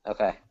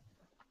 Okay.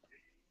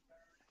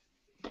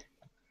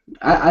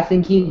 I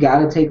think you got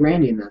to take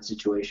Randy in that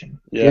situation.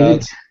 Yeah.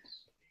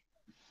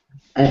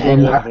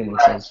 And that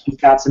makes sense. He's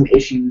got some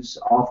issues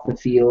off the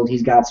field.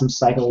 He's got some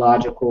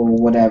psychological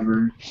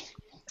whatever.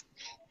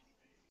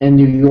 And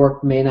New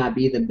York may not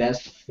be the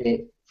best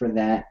fit for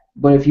that.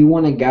 But if you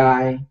want a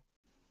guy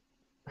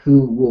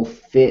who will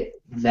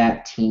fit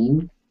that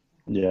team,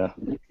 yeah,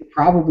 you could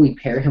probably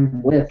pair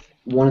him with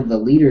one of the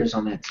leaders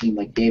on that team,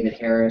 like David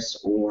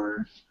Harris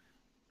or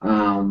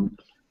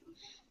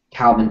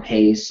Calvin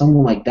Pace,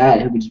 someone like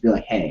that, who could just be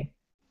like, hey,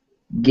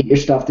 get your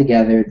stuff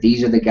together.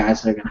 These are the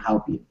guys that are going to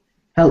help you.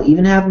 Hell,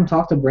 even have him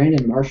talk to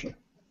Brandon Marshall.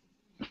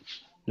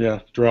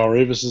 Yeah, Darrell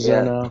Revis is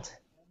there now.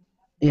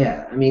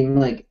 Yeah, I mean,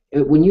 like,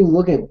 when you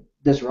look at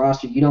this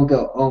roster, you don't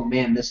go, oh,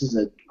 man, this is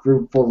a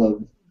group full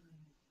of,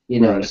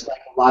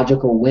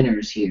 psychological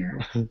winners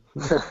here.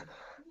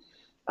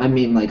 I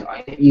mean, like,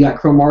 you got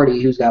Cromartie,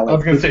 who's got, like... I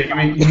was going to say, you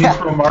mean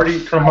Cromartie?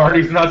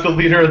 Cromartie's not the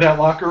leader of that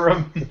locker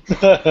room?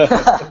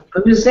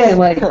 I'm just saying,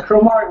 like,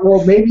 Cromartie,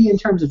 well, maybe in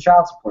terms of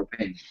child support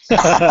payments.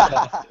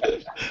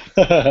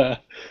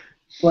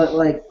 But,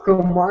 like,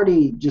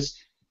 Cromartie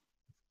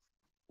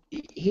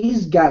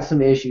he's got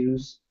some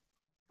issues.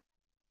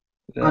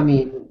 Yeah. I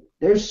mean,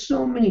 there's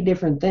so many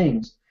different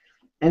things.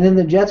 And then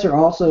the Jets are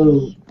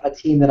also a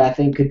team that I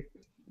think could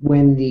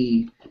win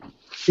the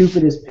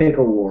stupidest pick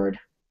award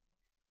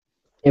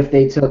if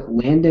they took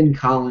Landon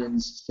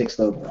Collins 6th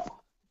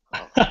overall.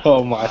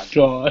 Oh, my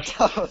God.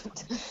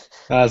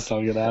 That's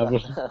not going to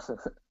happen.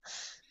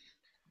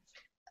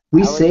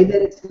 We say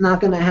that it's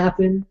not going to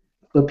happen,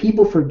 but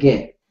people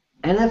forget.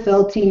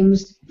 NFL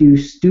teams do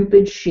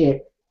stupid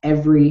shit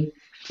every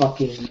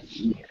fucking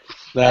year.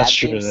 That's bad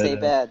true. teams they stay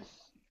do. bad.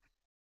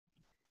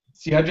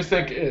 See, I just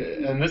think,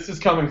 and this is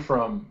coming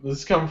from a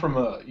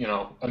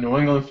a New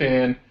England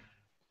fan.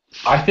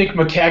 I think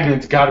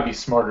Maccagnan's got to be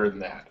smarter than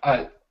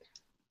that.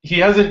 He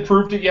hasn't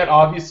proved it yet,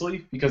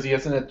 obviously, because he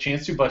hasn't had a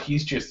chance to. But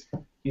he's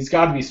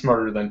got to be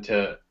smarter than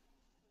to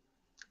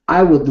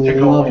I would go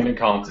love Landon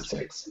Collins at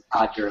 6.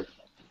 Roger.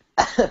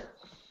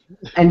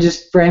 And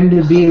just for him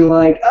to be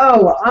like,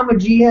 oh, I'm a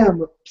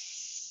GM.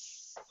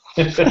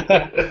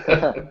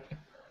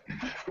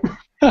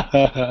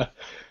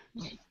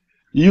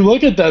 You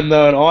look at them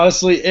though, and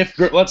honestly, if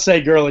let's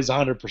say Gurley's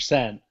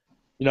 100%,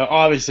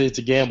 obviously it's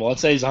a gamble.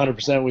 Let's say he's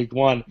 100% week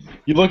 1.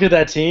 You look at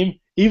that team,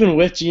 even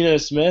with Geno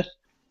Smith.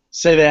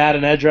 Say they add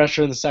an edge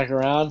rusher in the second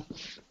round.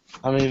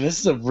 I mean, this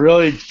is a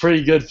really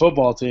pretty good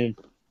football team.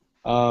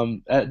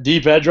 At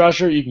deep edge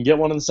rusher, you can get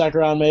one in the second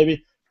round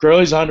maybe.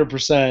 Gurley's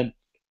 100%.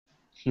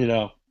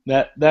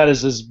 That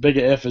is as big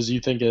a if as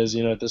you think it is,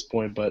 at this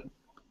point. But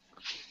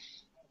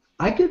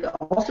I could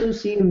also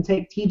see him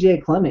take T.J.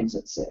 Clemmings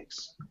at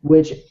 6,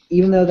 which,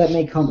 even though that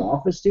may come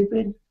off as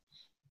stupid,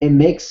 it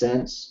makes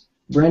sense.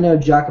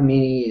 Brando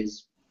Giacomini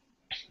is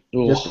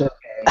just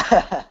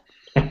okay.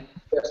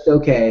 Just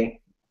okay.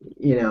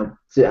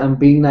 So I'm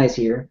being nice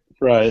here.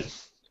 Right.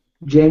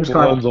 James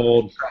Carter's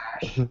old.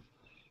 Trash.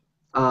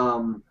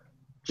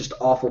 Just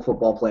awful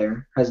football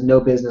player. Has no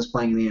business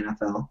playing in the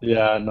NFL.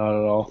 Yeah, not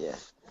at all. Yeah.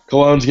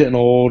 Cologne's getting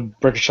old.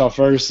 Brickashaw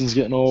Ferguson's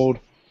getting old.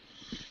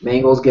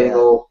 Mangold's getting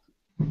old.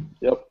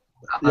 Yep.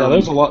 Yeah,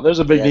 there's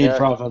a big need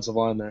for offensive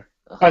line there.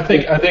 I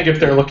think if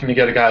they're looking to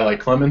get a guy like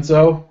Clemens,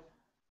 though,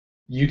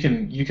 you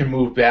can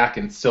move back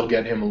and still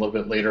get him a little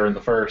bit later in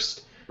the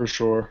first. For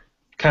sure.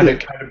 Kind of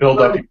build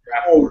up your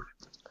draft board.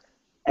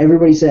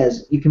 Everybody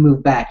says you can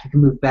move back, you can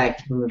move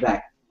back, you can move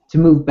back. To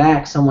move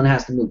back, someone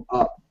has to move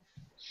up.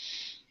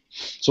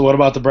 So what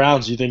about the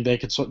Browns? Do you think they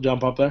could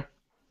jump up there?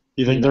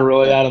 You think they're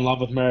really that in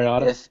love with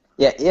Mariota?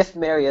 If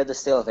Mariota's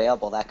still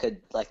available, that could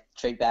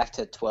trade back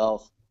to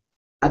 12.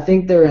 I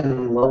think they're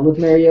in love with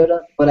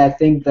Mariota, but I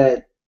think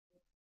that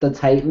the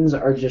Titans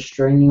are just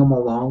stringing them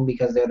along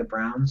because they're the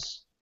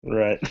Browns.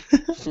 Right.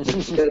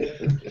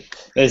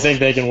 They think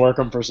they can work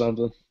them for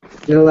something.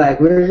 They're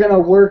like, we're going to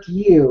work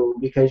you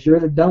because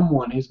you're the dumb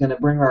one who's going to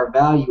bring our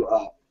value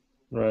up.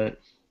 Right.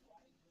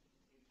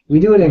 We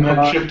do it in And then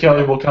car. Chip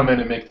Kelly will come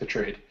in and make the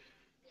trade.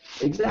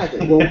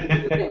 Exactly. Well, we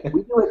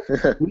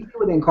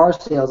do it in car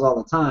sales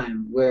all the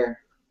time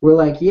where we're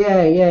like,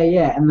 yeah,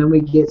 and then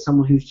we get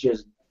someone who's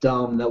just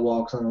dumb that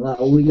walks on the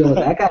level. We go,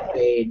 that guy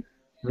paid.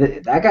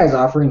 That guy's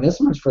offering this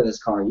much for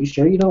this car. You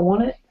sure you don't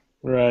want it?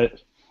 Right.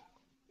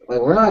 Like,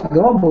 we're not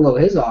going below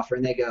his offer,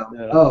 and they go,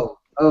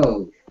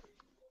 oh.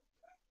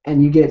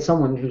 And you get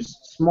someone who's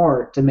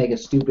smart to make a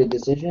stupid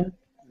decision.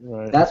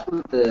 Right. That's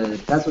what the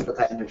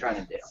Titans are trying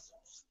to do.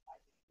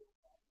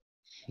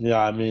 Yeah,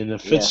 I mean,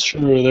 if it's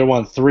true, they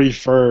want 3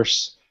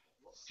 firsts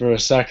for a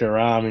second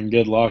round. I mean,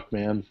 good luck,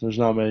 man. There's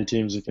not many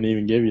teams that can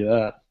even give you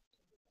that.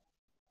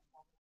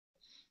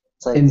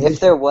 So if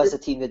there was a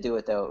team to do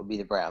it, though, it would be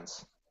the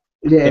Browns.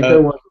 Yeah, if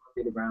there was, it would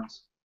be the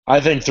Browns.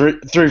 I think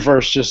three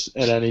firsts just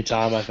at any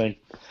time, I think.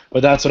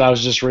 But that's what I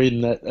was just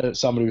reading, that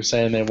somebody was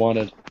saying they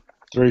wanted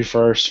 3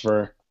 firsts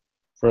for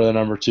the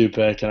number 2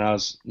 pick, and I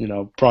was,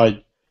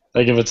 probably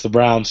think if it's the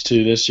Browns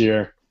 2 this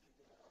year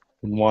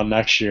and 1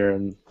 next year,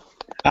 and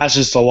that's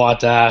just a lot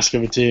to ask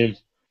of a team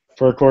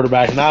for a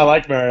quarterback. And I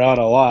like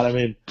Mariota a lot. I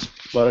mean,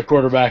 but a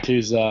quarterback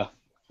who's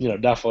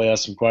definitely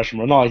has some question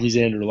marks. Not like he's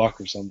Andrew Luck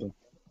or something.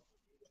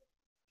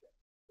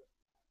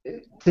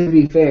 To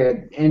be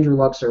fair, Andrew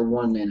Luck's are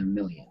 1 in a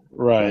million.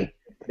 Right. Like,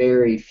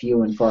 very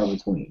few and far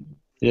between.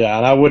 Yeah,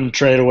 and I wouldn't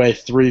trade away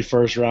 3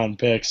 first-round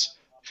picks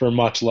for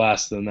much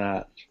less than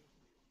that.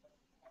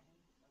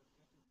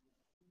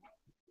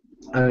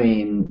 I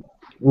mean,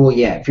 well,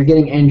 yeah, if you're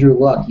getting Andrew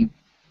Luck, you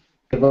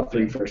give up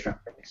 3 first-round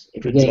picks.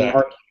 If you're getting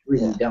RQ3,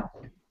 you don't.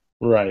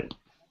 Right.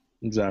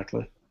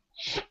 Exactly.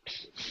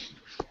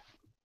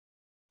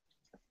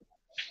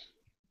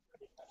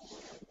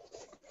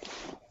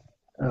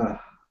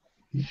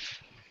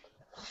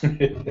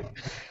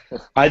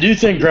 I do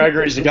think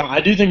Gregory's the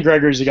guy.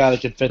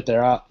 That could fit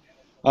there.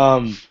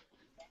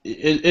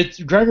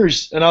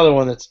 Gregory's another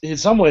one that's in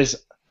some ways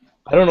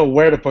I don't know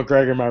where to put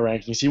Gregory in my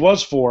rankings. He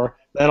was 4,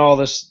 then all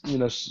this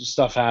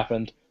stuff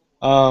happened,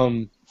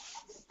 and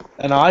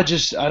I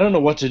don't know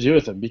what to do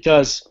with him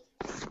because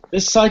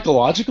this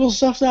psychological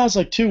stuff now is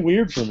too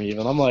weird for me.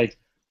 Even I'm like,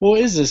 well,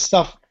 is this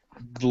stuff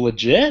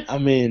legit? I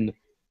mean,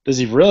 does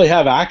he really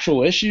have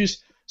actual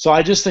issues? So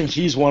I just think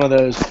he's one of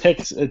those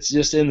picks. It's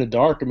just in the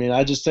dark. I mean,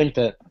 I just think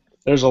that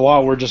there's a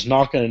lot we're just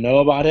not going to know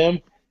about him,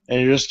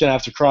 and you're just going to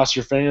have to cross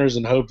your fingers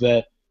and hope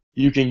that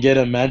you can get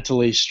him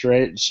mentally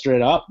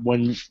straight up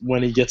when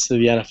he gets to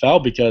the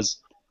NFL. Because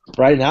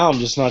right now I'm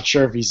just not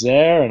sure if he's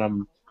there,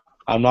 and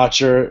I'm not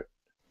sure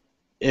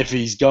if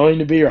he's going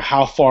to be or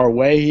how far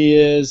away he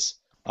is.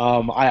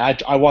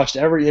 I watched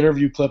every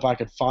interview clip I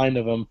could find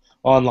of him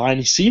online.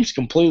 He seems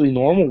completely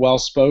normal, well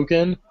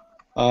spoken.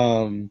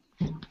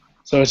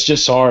 So it's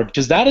just hard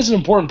because that is an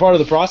important part of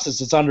the process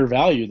that's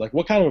undervalued. Like,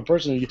 what kind of a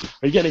person are you?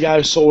 Are you getting a guy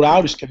who's sold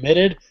out, who's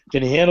committed?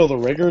 Can he handle the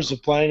rigors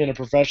of playing in a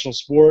professional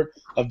sport,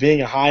 of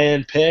being a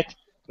high-end pick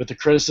with the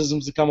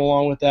criticisms that come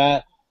along with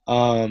that?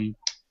 Can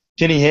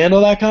he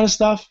handle that kind of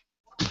stuff?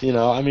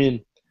 I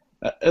mean,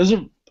 those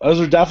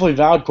are definitely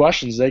valid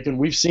questions.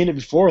 We've seen it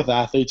before with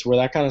athletes where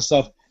that kind of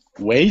stuff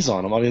weighs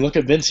on them. I mean, look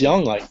at Vince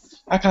Young. Like,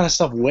 that kind of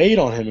stuff weighed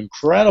on him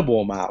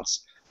incredible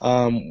amounts.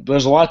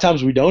 There's a lot of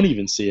times we don't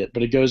even see it,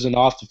 but it goes into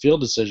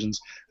off-the-field decisions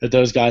that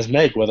those guys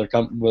make, whether it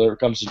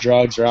comes to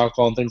drugs or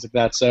alcohol and things like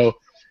that. So,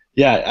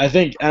 yeah, I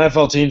think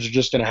NFL teams are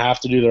just going to have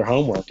to do their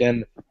homework.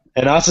 And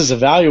us as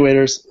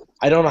evaluators,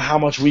 I don't know how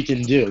much we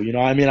can do.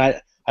 I mean,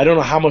 I don't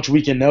know how much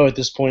we can know at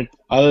this point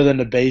other than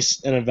to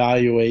base and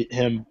evaluate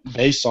him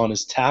based on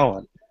his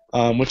talent,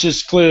 which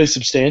is clearly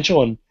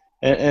substantial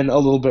and a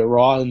little bit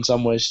raw in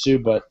some ways too.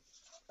 But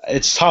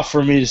it's tough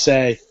for me to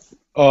say,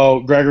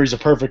 oh, Gregory's a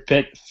perfect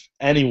pick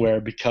anywhere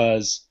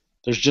because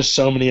there's just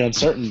so many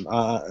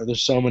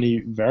there's so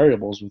many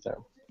variables with him.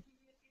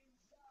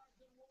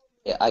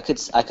 Yeah, I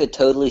could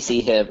totally see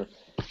him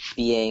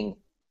being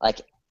like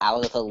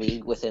out of the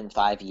league within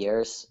 5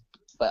 years,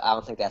 but I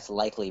don't think that's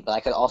likely. But I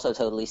could also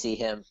totally see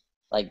him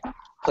like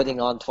putting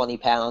on 20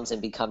 pounds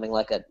and becoming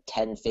like a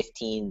 10,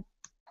 15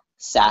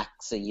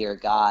 sacks a year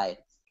guy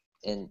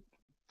in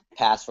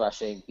pass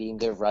rushing, being a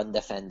good run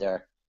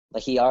defender.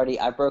 Like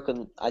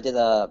I did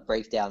a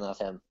breakdown of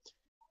him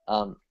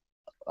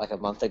like a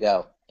month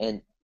ago,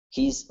 and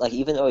he's like,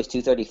 even though he's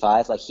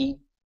 235, like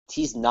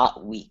he's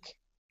not weak.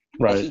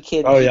 Right. Like, he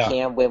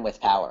can win with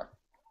power.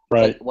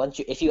 Right. Like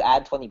if you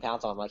add 20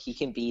 pounds on him, like he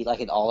can be like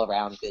an all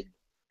around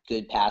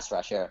good pass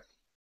rusher.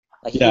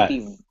 Like he could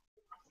be.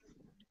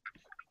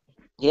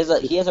 He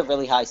has a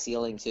really high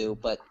ceiling too,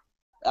 but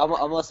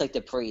almost like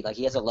Dupree. Like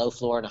he has a low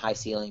floor and a high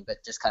ceiling, but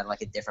just kind of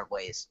like in different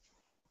ways.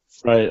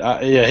 Right.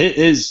 Yeah.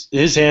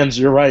 His hands.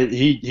 You're right.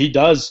 He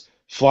does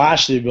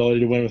flash the ability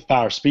to win with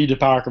power. Speed to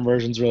power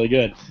conversion is really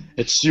good.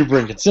 It's super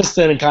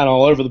inconsistent and kind of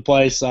all over the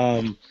place.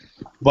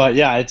 But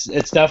yeah,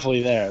 it's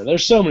definitely there.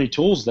 There's so many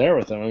tools there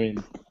with him. I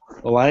mean,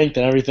 the length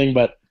and everything.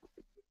 But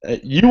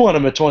you want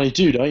him at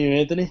 22, don't you,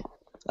 Anthony?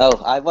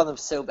 Oh, I want him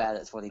so bad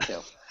at 22.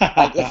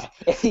 Like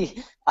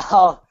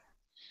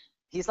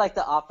he's like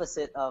the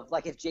opposite of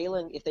like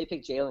if they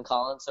pick Jalen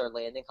Collins or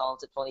Landon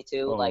Collins at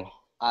 22, like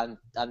I'm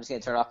just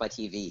gonna turn off my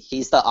TV.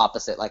 He's the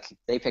opposite. Like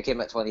they pick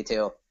him at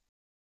 22,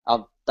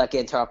 I'll like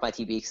turn off my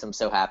TV because I'm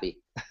so happy.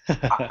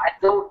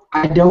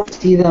 I don't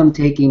see them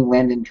taking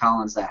Landon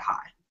Collins that high.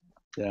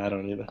 Yeah, I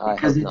don't either.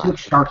 Because they took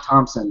Shark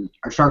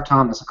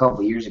Thomas a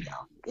couple years ago.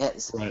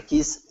 Yes, right.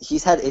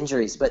 He's had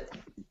injuries, but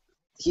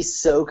he's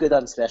so good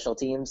on special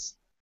teams.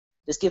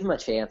 Just give him a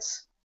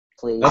chance,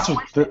 please. That's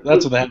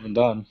what they haven't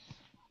done.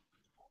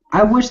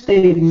 I wish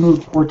they'd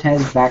moved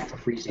Cortez back to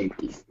free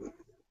safety.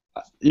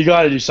 You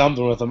got to do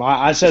something with him.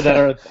 I said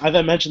that.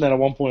 I mentioned that at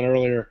one point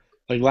earlier,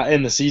 like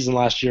in the season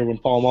last year when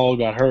Paul Mullo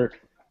got hurt.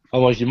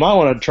 I'm like, you might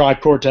want to try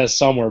Cortez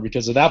somewhere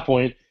because at that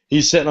point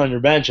he's sitting on your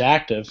bench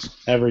active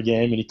every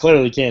game, and he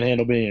clearly can't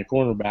handle being a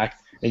cornerback.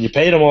 And you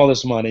paid him all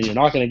this money. You're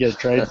not going to get a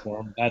trade for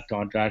him, that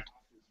contract.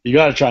 You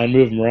got to try and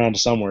move him around to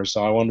somewhere.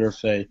 So I wonder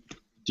if they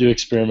do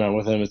experiment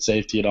with him at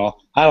safety at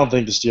all. I don't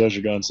think the Steelers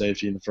are going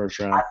safety in the first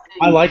round.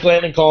 I like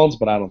Landon Collins,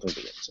 but I don't think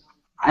they're going safety.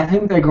 I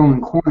think they're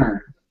going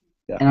corner.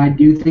 Yeah. And I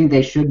do think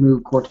they should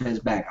move Cortez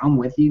back. I'm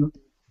with you.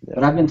 Yeah.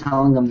 But I've been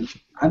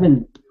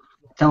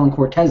telling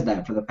Cortez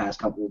that for the past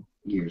couple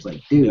years.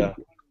 Like, dude,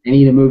 they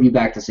need to move you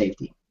back to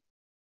safety.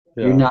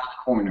 Yeah. You're not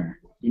a corner.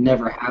 You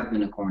never have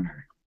been a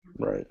corner.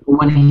 Right. But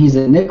when he's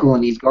a nickel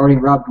and he's guarding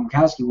Rob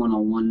Gronkowski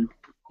one-on-one,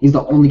 he's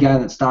the only guy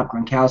that stopped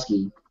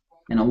Gronkowski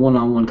in a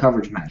one-on-one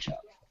coverage matchup.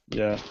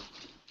 Yeah.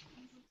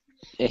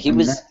 Yeah, he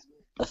was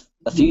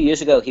a few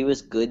years ago. He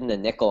was good in the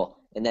nickel,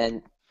 and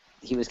then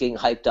he was getting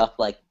hyped up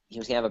like he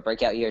was gonna have a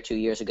breakout year 2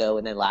 years ago,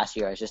 and then last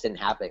year it just didn't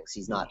happen because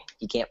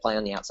he can't play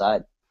on the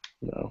outside.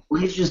 No.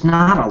 Well, he's just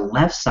not a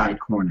left side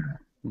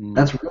corner.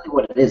 That's really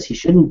what it is. He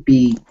shouldn't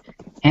be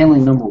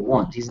handling number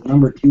ones. He's a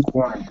number 2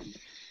 corner,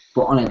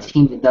 but on a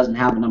team that doesn't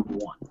have a number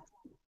 1.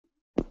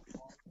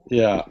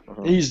 Yeah,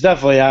 he's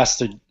definitely asked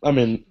to. I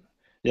mean,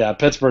 yeah,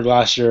 Pittsburgh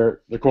last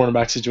year, the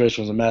cornerback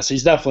situation was a mess.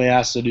 He's definitely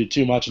asked to do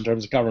too much in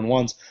terms of covering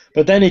ones.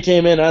 But then he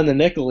came in on the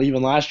nickel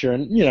even last year,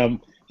 and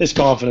his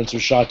confidence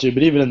was shot too.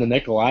 But even in the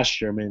nickel last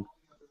year, I mean,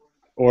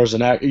 or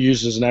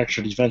used as an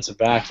extra defensive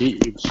back, he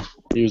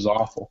was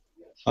awful.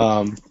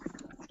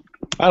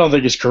 I don't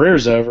think his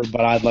career's over,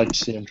 but I'd like to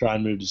see him try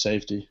and move to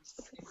safety.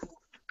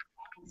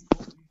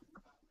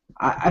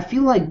 I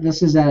feel like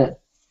this is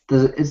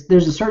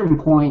there's a certain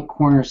point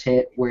corners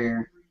hit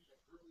where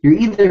you're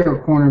either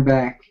a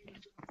cornerback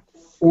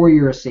or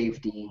you're a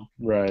safety.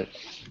 Right.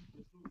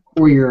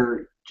 Or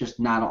you're just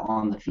not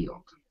on the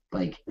field.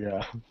 Like,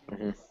 yeah.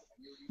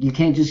 You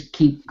can't just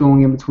keep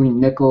going in between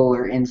nickel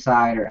or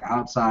inside or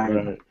outside.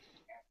 Right.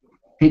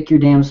 Pick your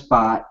damn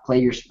spot, play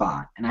your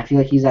spot. And I feel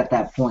like he's at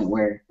that point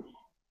where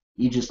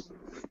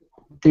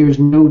there's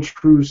no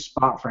true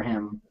spot for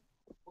him.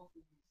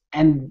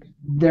 And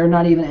they're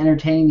not even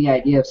entertaining the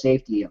idea of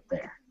safety up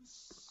there.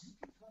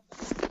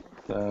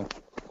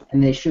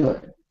 And they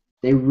should.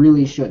 They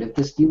really should. If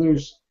the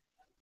Steelers,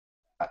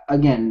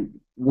 again,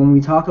 when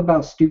we talk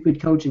about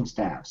stupid coaching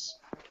staffs,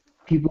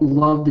 people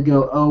love to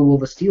go, oh, well,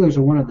 the Steelers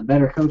are one of the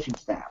better coaching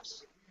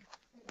staffs.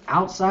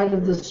 Outside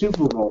of the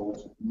Super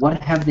Bowl,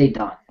 what have they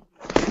done?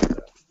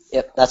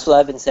 Yep, that's what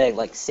I've been saying.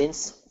 Like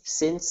since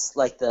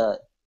the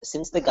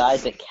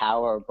guys that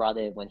Cowher brought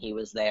in when he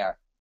was there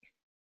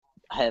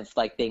have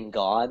like been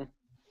gone,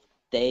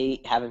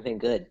 they haven't been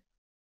good.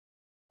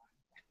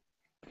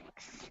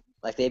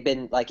 Like they've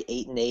been like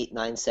 8-8,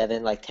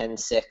 9-7, like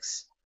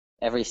 10-6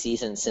 every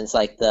season since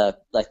the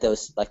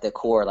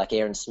core, like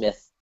Aaron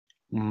Smith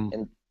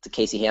and the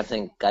Casey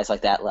Hampton guys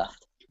like that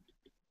left.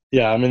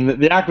 Yeah, I mean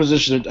the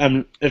acquisition. I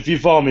mean, if you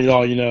follow me at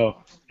all, you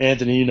know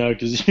Anthony, you know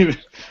because you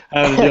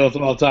have to deal with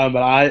it all the time.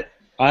 But I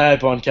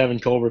hype on Kevin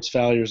Colbert's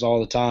failures all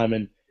the time,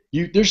 and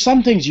there's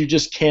some things you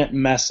just can't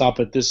mess up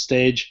at this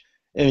stage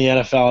in the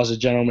NFL as a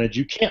general manager.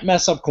 You can't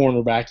mess up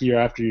cornerback year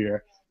after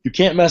year. You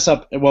can't mess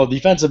up, well,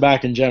 defensive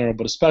back in general,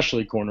 but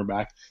especially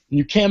cornerback. And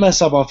you can't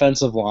mess up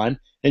offensive line,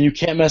 and you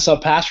can't mess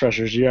up pass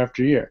rushers year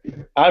after year.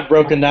 I've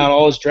broken down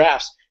all his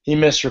drafts. He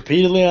missed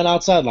repeatedly on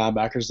outside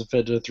linebackers to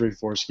fit to a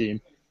 3-4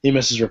 scheme. He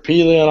misses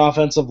repeatedly on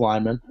offensive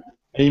linemen,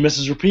 and he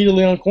misses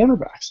repeatedly on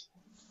cornerbacks.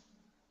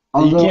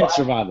 You can't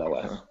survive that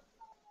way.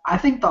 I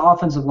think the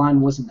offensive line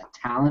wasn't a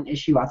talent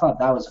issue. I thought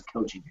that was a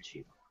coaching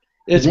issue.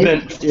 It's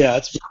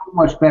so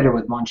much better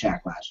with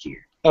Munchak last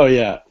year. Oh,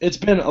 yeah. It's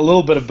been a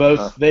little bit of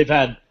both. They've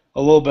had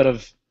a little bit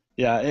of,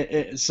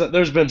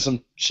 there's been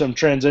some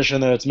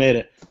transition there that's made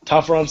it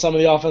tougher on some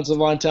of the offensive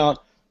line talent.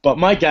 But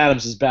Mike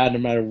Adams is bad no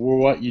matter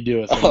what you do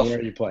with him,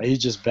 where you play. He's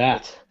just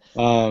bad.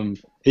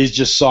 He's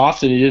just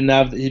soft, and he didn't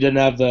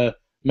have the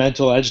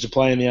mental edge to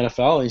play in the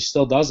NFL, and he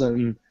still doesn't.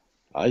 And,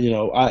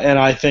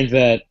 I think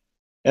that,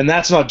 and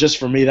that's not just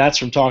from me. That's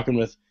from talking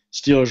with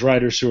Steelers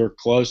writers who are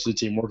close to the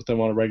team, work with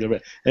them on a regular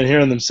basis, and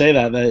hearing them say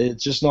that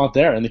it's just not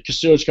there. And the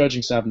Steelers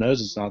coaching staff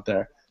knows it's not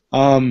there.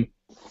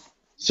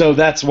 So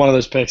that's one of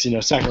those picks,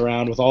 second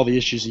round with all the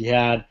issues he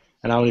had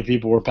and how many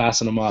people were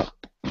passing him up.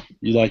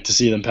 You'd like to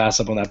see them pass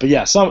up on that. But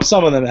yeah, some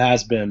of them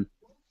has been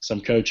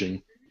some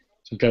coaching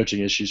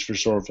issues for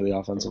sure for the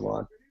offensive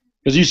line.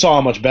 Because you saw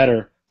how much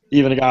better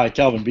even a guy like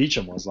Kelvin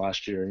Beachum was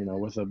last year,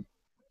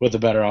 with a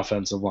better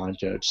offensive line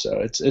coach. So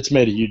it's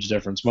made a huge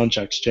difference.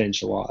 Munchak's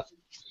changed a lot.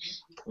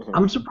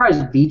 I'm surprised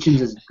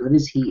Beachum's as good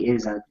as he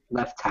is at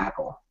left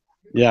tackle.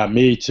 Yeah,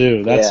 me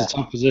too. That's a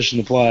tough position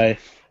to play.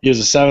 He was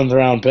a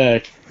 7th-round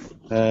pick,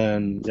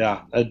 and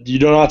you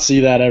do not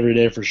see that every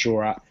day for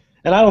sure.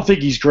 And I don't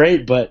think he's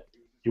great, but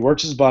he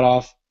works his butt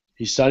off.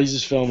 He studies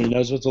his film. He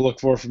knows what to look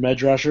for from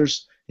edge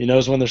rushers. He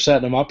knows when they're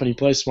setting him up, and he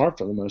plays smart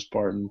for the most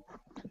part. And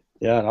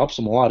yeah, it helps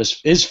him a lot.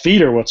 His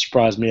feet are what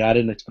surprised me. I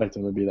didn't expect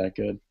him to be that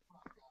good.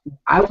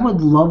 I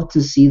would love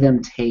to see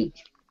them take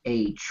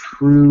a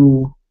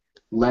true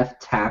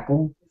left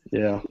tackle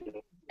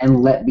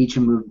and let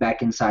Beachum move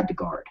back inside to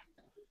guard.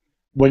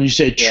 When you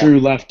say true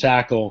left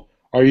tackle,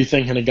 are you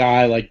thinking a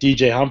guy like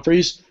DJ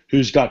Humphries,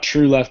 who's got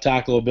true left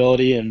tackle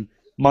ability and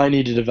might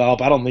need to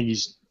develop? I don't think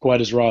he's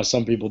quite as raw as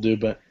some people do,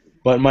 but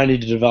might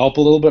need to develop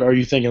a little bit. Or are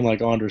you thinking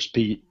like Andres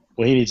Pete?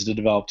 Well, he needs to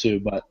develop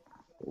too, but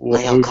who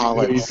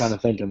are you kind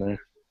of thinking there?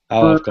 I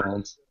love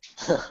Collins.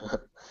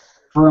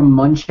 For a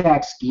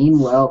Munchak scheme,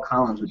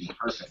 Collins would be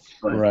perfect.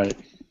 But, right.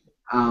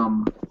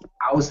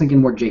 I was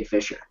thinking more Jake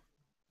Fisher.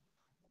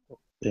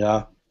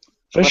 Yeah.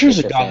 Fisher's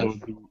a guy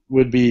that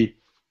would be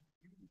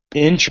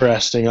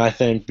interesting, I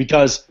think,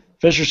 because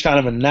Fisher's kind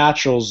of a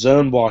natural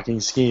zone blocking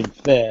scheme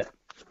fit.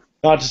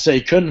 Not to say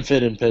he couldn't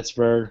fit in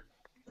Pittsburgh,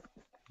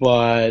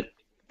 but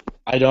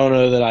I don't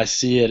know that I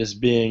see it as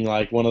being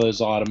like one of those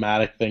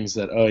automatic things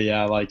that,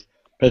 like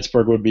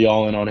Pittsburgh would be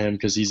all in on him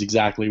because he's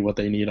exactly what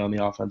they need on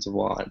the offensive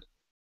line.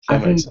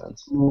 That makes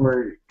sense.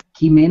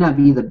 He may not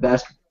be the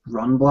best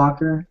run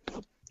blocker,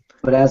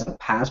 but as a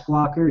pass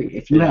blocker,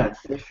 if you have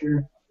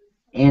Fisher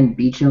and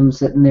Beachum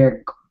sitting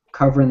there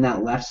covering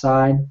that left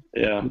side,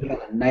 you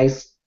got a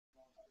nice,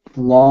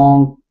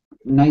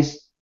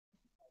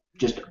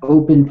 just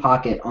open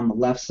pocket on the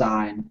left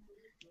side.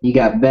 You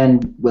got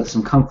Ben with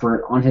some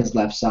comfort on his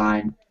left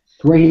side,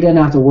 to where he doesn't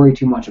have to worry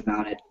too much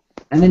about it.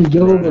 And then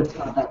Gilbert's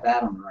not that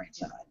bad on the right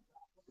side.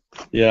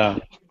 Yeah.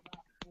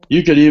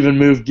 You could even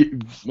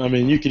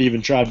you could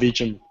even try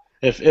Beachum.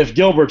 If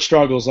Gilbert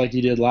struggles like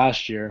he did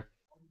last year,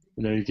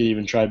 you could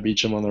even try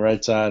Beachum on the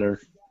right side or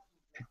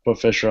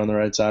put Fisher on the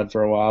right side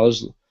for a while.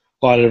 There's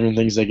a lot of different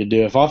things they could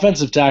do. If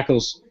offensive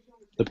tackle's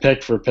the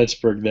pick for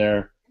Pittsburgh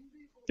there,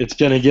 it's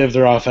going to give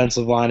their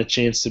offensive line a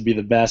chance to be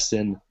the best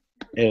in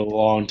a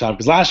long time.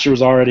 Because last year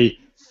was already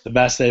the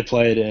best they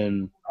played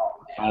in,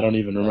 I don't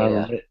even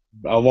remember,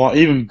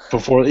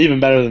 even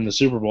better than the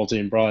Super Bowl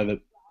team,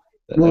 probably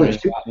the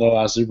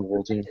last Super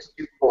Bowl team. The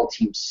Super Bowl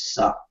team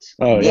sucked.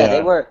 Oh,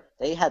 yeah.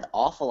 They had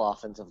awful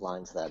offensive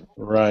lines then.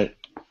 Right.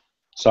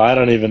 So it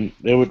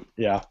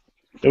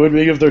would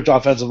give their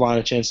offensive line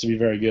a chance to be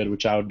very good,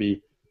 which I would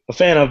be a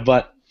fan of,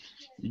 but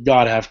you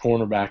got to have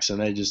cornerbacks, and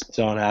they just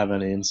don't have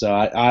any. And so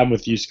I'm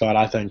with you, Scott.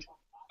 I think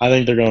I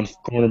think they're going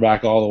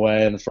cornerback all the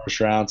way in the first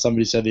round.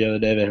 Somebody said the other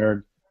day they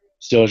heard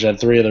Steelers had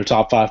 3 of their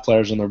top 5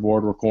 players on their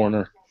board were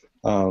corner.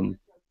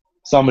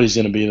 Somebody's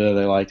going to be there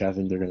they like. I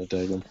think they're going to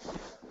take him.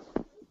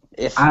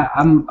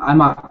 I'm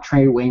not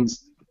Trey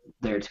Wayne's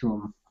there to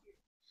him.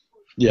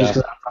 Yeah. Just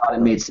because I thought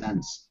it made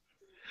sense.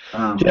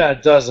 Yeah,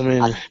 it does. I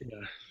mean,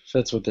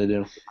 that's what they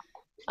do.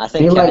 I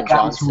think they Kevin like guys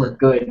Johnson. who are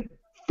good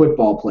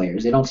football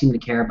players. They don't seem to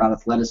care about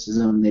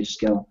athleticism. They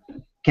just go,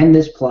 can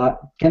this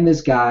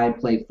guy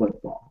play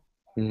football?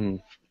 Mm-hmm.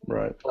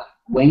 Right.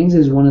 Wayne's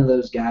is one of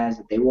those guys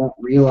that they won't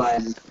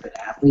realize is a good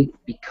athlete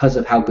because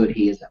of how good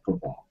he is at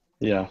football.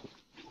 Yeah.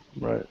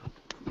 Right.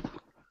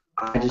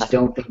 I just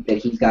don't think that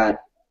he's got.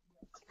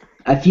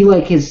 I feel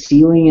like his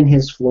ceiling and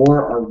his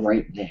floor are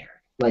right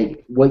there.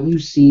 Like, what you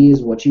see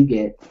is what you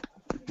get.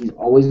 He's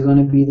always going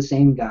to be the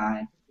same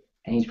guy,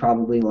 and he's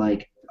probably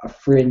like a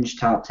fringe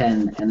top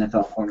 10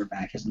 NFL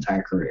cornerback his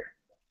entire career.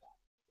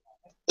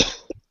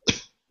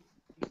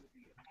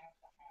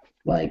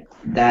 Like,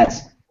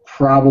 that's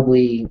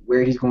probably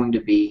where he's going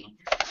to be.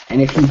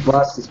 And if he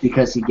busts, it's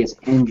because he gets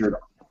injured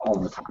all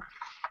the time.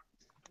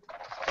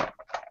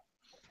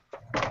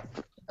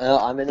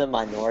 I'm in the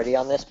minority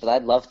on this, but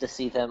I'd love to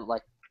see them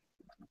like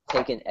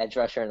take an edge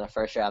rusher in the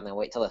first round and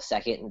wait till the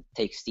second and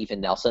take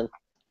Steven Nelson.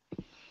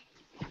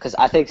 Because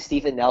I think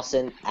Steven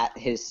Nelson at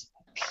his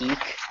peak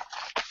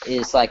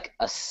is like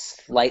a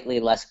slightly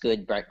less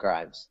good Brent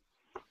Grimes.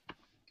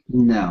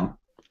 No.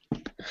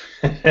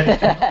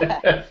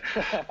 I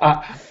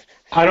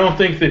don't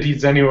think that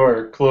he's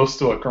anywhere close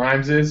to what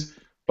Grimes is,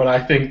 but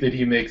I think that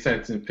he makes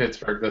sense in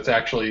Pittsburgh. That's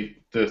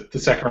actually the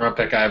second round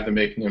pick I have to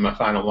make in my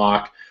final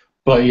lock.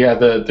 But yeah,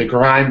 the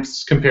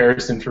Grimes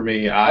comparison for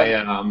me,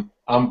 I'm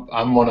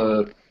one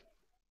of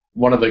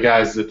the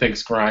guys that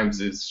thinks Grimes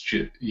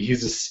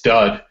he's a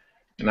stud,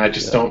 and I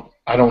just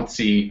don't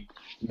see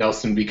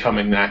Nelson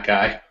becoming that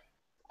guy.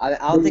 I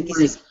don't think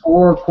he's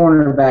 4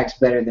 cornerbacks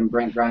better than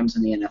Brent Grimes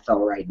in the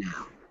NFL right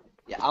now.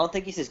 Yeah, I don't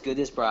think he's as good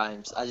as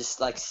Grimes. I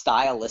just like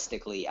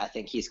stylistically, I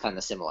think he's kind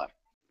of similar.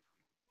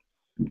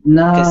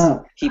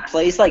 Nah. He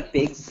plays like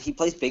big. He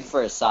plays big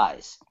for his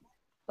size.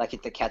 Like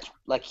at the catch,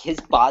 like his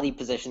body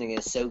positioning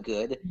is so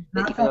good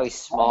that even though he's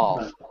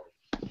small,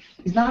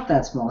 he's not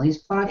that small.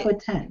 He's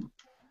 5'10".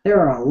 There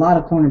are a lot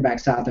of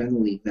cornerbacks out there in the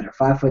league that are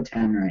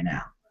 5'10" right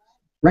now.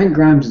 Brent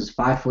Grimes is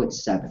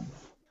 5'7".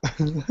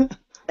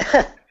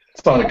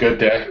 It's on a good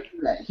day.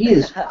 He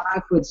is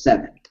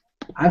 5'7".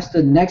 I've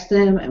stood next to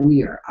him and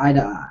we are eye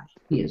to eye.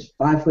 He is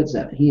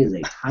 5'7". He is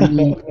a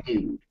tiny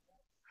dude.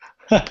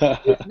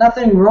 There's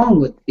nothing wrong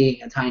with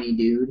being a tiny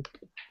dude.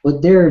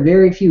 But there are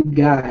very few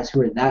guys who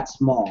are that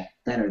small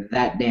that are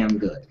that damn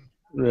good.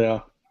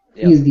 Yeah.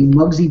 He is the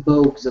Muggsy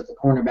Bogues of the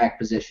cornerback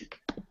position.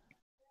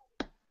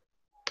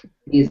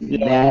 He is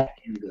that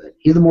damn good.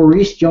 He's the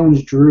Maurice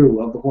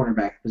Jones-Drew of the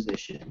cornerback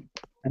position.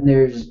 And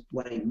there's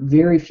like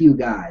very few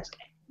guys.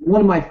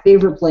 One of my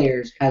favorite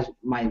players has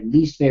my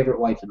least favorite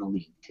wife in the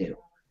league too.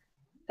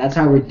 That's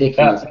how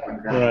ridiculous.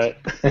 Right.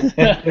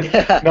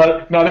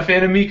 Not a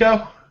fan of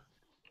Miko?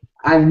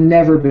 I've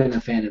never been a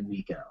fan of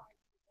Miko.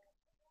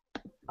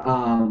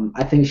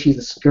 I think she's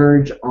a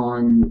scourge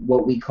on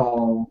what we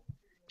call.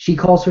 She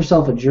calls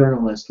herself a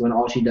journalist when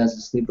all she does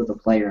is sleep with a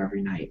player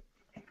every night.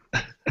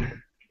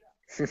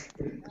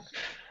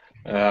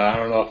 I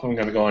don't know if I'm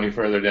going to go any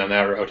further down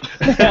that road.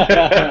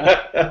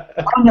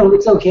 Oh no,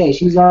 it's okay.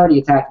 She's already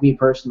attacked me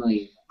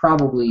personally,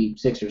 probably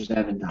 6 or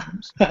 7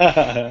 times.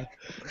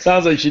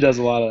 Sounds like she does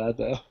a lot of that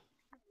though.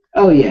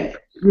 Oh yeah.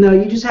 No,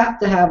 you just have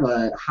to have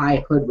a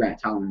high hood rat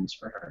tolerance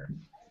for her.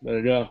 There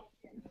you go.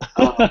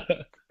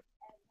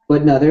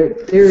 But no, there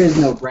is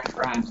no Brent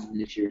Grimes in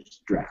this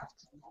year's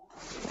draft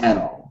at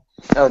all.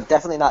 no,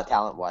 definitely not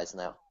talent-wise.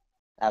 No,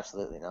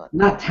 absolutely not.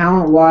 Not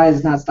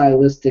talent-wise, not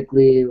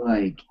stylistically.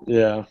 Like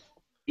Yeah.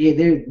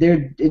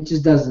 it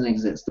just doesn't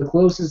exist. The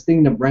closest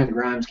thing to Brent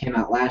Grimes came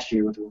out last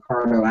year with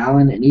Ricardo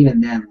Allen, and even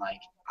then, like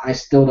I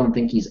still don't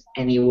think he's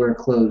anywhere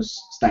close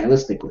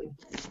stylistically.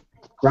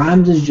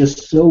 Grimes is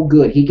just so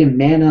good. He can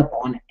man up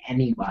on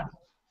anybody.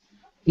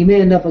 He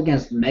manned up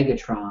against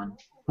Megatron.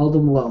 Held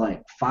him to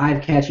like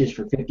 5 catches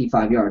for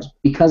 55 yards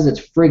because it's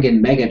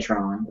friggin'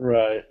 Megatron.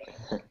 Right.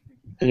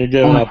 And you're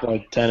giving up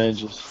like 10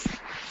 inches.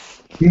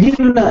 You're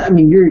giving up, I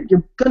mean, you're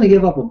gonna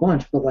give up a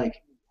bunch, but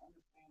like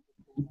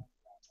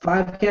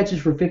 5 catches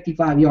for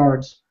 55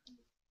 yards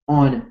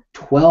on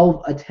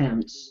 12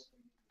 attempts.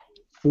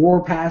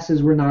 4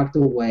 passes were knocked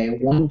away.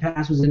 1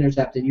 pass was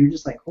intercepted. You're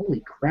just like,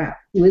 holy crap,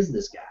 who is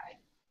this guy?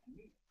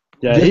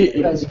 Yeah, Just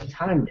because he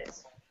timed it.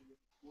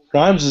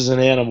 Grimes is an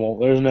animal.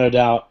 There's no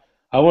doubt.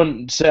 I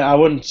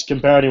wouldn't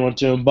compare anyone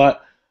to him,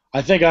 but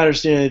I think I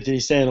understand anything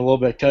he's saying a little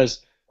bit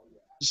because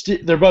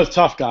they're both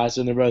tough guys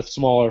and they're both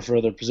smaller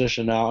for their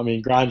position now. I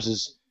mean, Grimes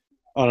is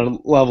on a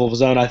level of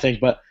his own, I think,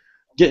 but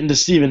getting to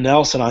Steven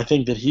Nelson, I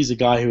think that he's a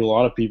guy who a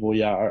lot of people,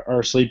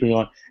 are sleeping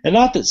on. And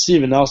not that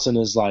Steven Nelson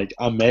is like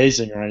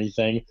amazing or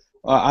anything.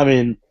 I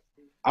mean,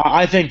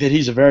 I think that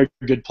he's a very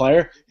good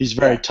player. He's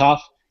very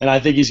tough, and I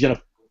think he's going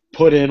to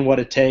put in what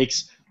it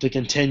takes to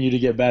continue to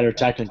get better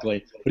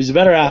technically. But he's a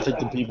better athlete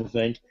than people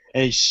think.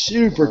 and he's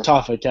super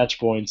tough at catch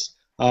points.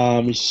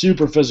 He's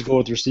super physical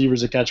with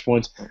receivers at catch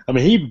points. I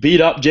mean, he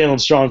beat up Jalen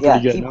Strong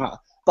pretty good.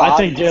 I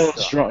think Jalen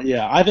Strong.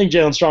 Yeah, I think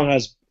Jalen Strong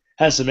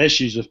has some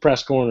issues with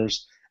press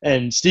corners,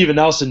 and Steven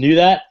Nelson knew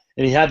that,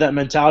 and he had that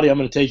mentality. I'm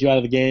going to take you out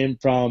of the game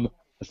from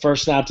the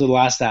first snap to the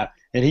last snap,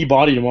 and he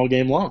bodied him all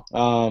game long.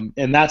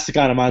 And that's the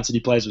kind of mindset he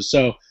plays with.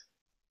 So,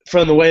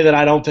 from the way that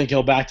I don't think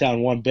he'll back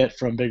down one bit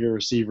from bigger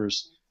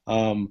receivers,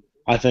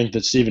 I think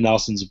that Steven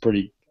Nelson's a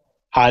pretty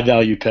high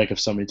value pick if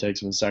somebody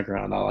takes him in the second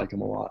round. I like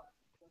him a lot.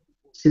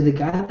 See, the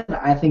guy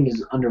that I think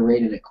is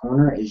underrated at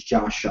corner is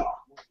Josh Shaw.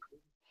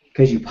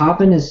 Because you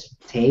pop in his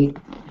tape,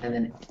 and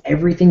then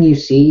everything you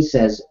see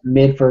says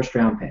mid-first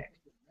round pick.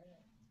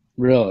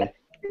 Really?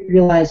 You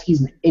realize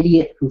he's an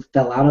idiot who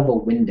fell out of a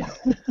window.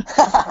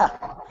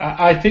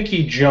 I think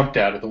he jumped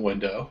out of the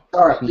window.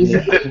 Sorry, he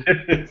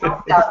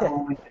jumped out of a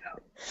window.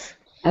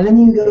 And then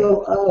you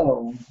go,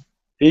 oh.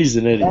 He's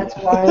an idiot. That's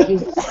why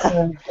he's a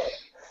second pick.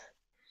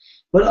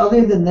 But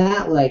other than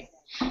that, like,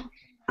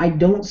 I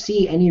don't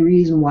see any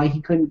reason why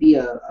he couldn't be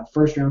a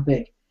first-round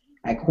pick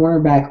at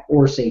cornerback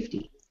or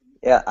safety.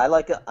 Yeah, I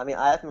like it. I mean,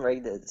 I haven't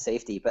rated the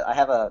safety, but I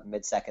have a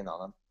mid-second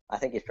on him. I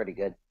think he's pretty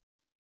good.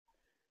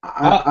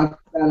 I've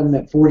got him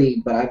at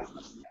 40, but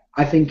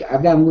I think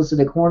I've got him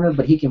listed at corner,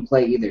 but he can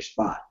play either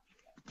spot.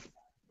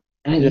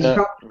 And he's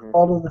probably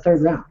fall to the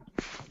third round.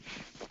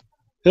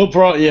 He'll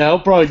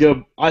probably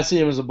go. I see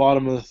him as the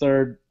bottom of the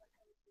third.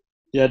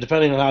 Yeah,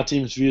 depending on how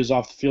teams view his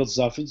off the field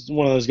stuff, he's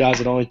one of those guys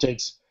that only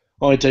takes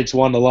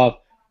one to love.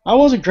 I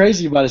wasn't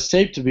crazy about his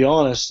tape, to be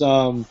honest.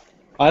 I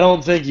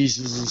don't think he's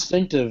as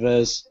instinctive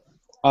as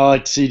I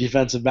like to see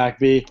defensive back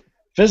be.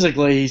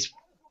 Physically,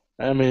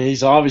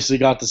 he's obviously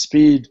got the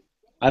speed.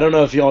 I don't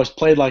know if he always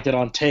played like it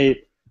on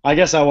tape. I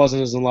guess I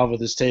wasn't as in love with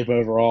his tape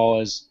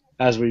overall as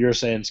what you're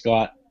saying,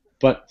 Scott.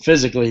 But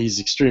physically, he's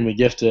extremely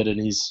gifted,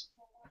 and he's,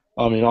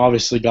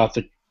 obviously got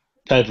the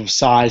type of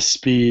size,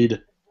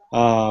 speed,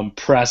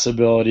 press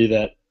ability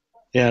that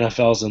the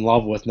NFL's in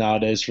love with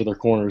nowadays for their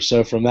corners.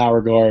 So from that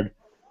regard,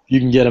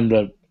 you can get him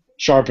to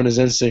sharpen his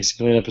instincts and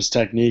clean up his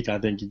technique. I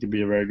think he could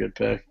be a very good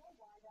pick.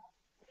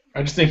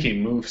 I just think he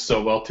moves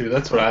so well, too.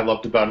 That's what I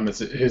loved about him, is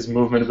his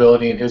movement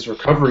ability and his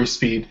recovery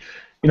speed.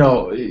 You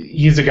know,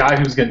 he's a guy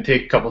who's going to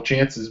take a couple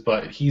chances,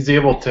 but he's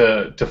able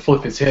to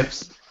flip his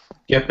hips,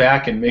 get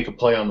back, and make a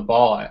play on the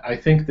ball. I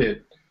think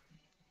that,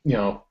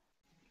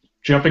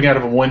 jumping out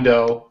of a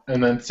window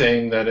and then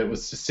saying that it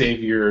was to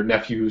save your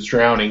nephew who's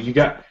drowning,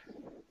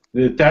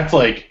 that's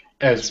like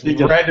as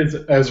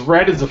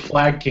red as a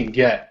flag can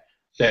get.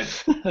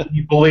 That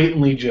you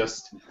blatantly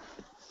just,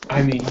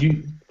 how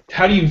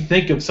do you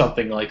think of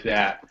something like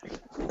that?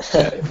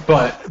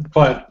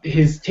 But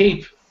his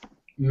tape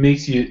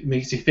makes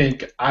you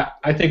think.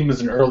 I think him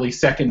as an early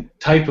second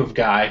type of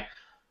guy,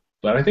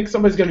 but I think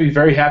somebody's going to be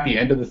very happy.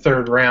 End of the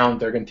third round,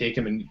 they're going to take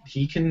him, and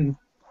he can,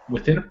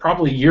 within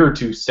probably a year or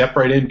two, step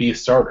right in and be a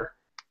starter.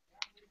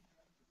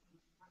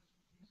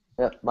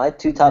 Yeah, my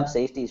two top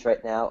safeties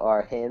right now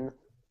are him.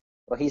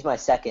 Well, he's my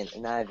second,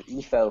 and I have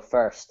Efo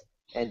first.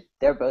 And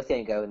they're both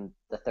going to go in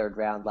the third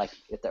round, like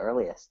at the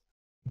earliest.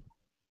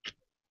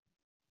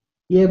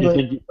 Yeah, but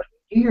when you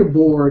do your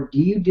board, do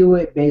you do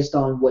it based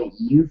on what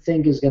you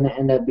think is going to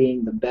end up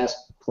being the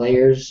best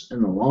players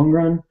in the long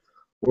run,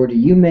 or do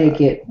you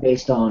make it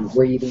based on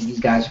where you think these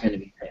guys are going to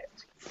be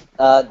picked?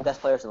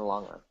 Best players in the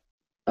long run.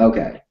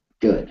 Okay,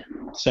 good.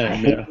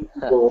 Same, yeah.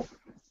 People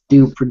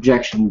do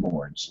projection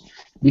boards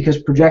because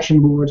projection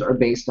boards are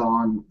based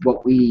on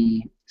what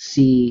we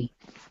see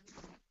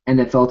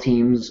NFL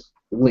teams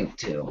linked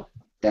to.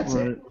 That's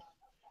right. It.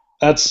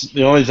 That's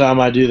the only time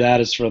I do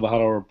that is for the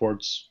Huddle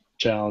Reports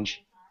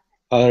challenge.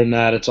 Other than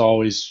that, it's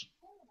always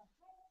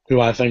who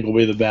I think will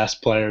be the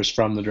best players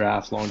from the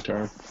draft long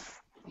term.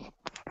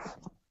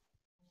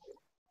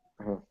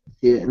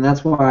 Yeah, and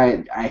that's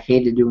why I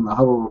hated doing the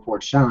Huddle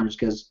Reports challenge,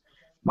 because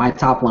my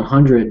top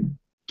 100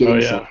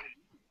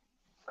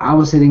 I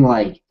was hitting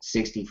like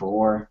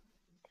 64.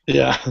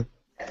 Yeah.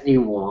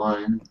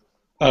 71.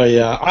 Oh,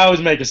 yeah. I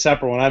always make a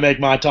separate one. I make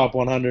my top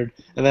 100,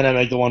 and then I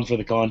make the one for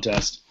the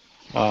contest.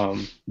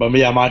 But,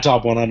 yeah, my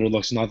top 100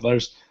 looks nuts.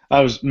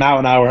 Matt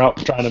and I were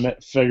trying to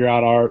figure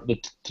out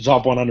the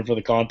top 100 for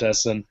the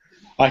contest, and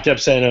I kept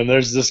saying to him,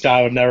 there's this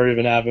guy, I would never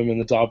even have him in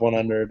the top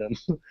 100, and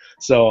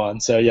so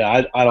on. So,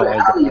 yeah, I don't like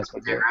that.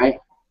 Up there, right?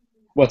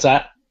 What's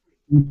that?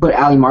 You put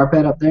Ali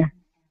Marpet up there?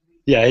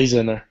 Yeah, he's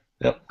in there.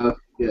 Yep. Okay,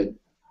 good.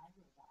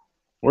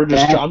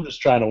 I'm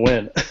just trying to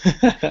win.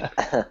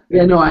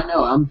 Yeah, no, I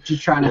know. I'm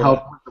just trying to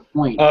help with the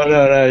point. Oh,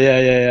 no,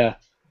 yeah.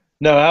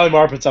 No, Ali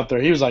Marpet's up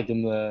there. He was like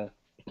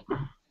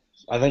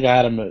I think I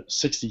had him at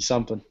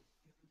 60-something.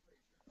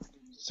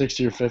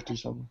 60 or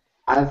 50-something.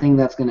 I think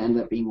that's going to end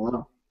up being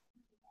low.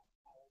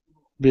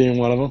 Being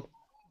one of them?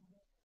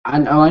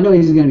 I know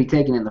he's going to be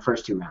taken in the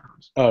first two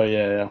rounds. Oh,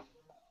 yeah.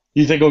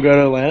 You think he'll go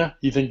to Atlanta?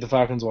 You think the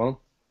Falcons want him?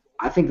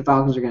 I think the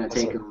Falcons are going to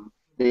take him.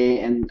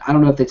 And I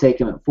don't know if they take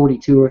him at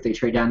 42 or if they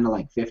trade down to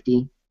like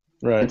 50.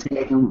 Right. And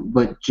take him,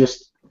 but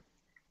just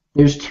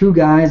there's two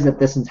guys that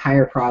this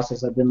entire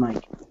process I've been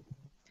like,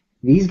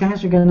 these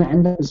guys are going to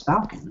end up as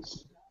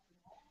Falcons.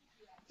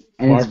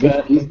 and it's Vic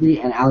Marpet? Beasley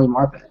and Ali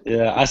Marpet.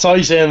 Yeah, I saw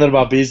you saying that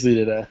about Beasley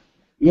today.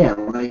 Yeah,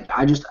 like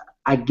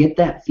I get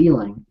that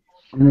feeling,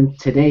 and then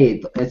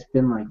today it's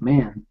been like,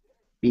 man,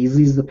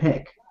 Beasley's the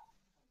pick.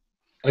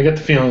 I get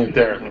the feeling that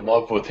they're in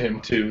love with him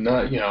too.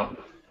 Not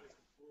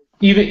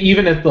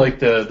even at like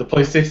the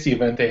Play 60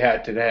 event they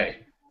had today,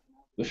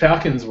 the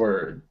Falcons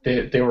were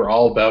they were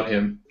all about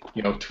him.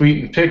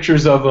 Tweeting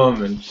pictures of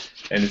him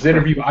and his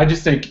interview. I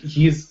just think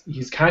he's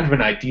kind of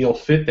an ideal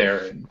fit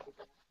there, and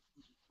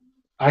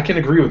I can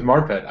agree with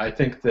Marpet. I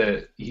think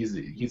that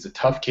he's a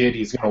tough kid.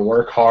 He's going to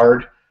work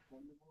hard.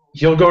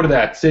 He'll go to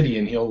that city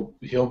and he'll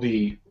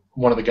be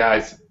one of the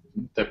guys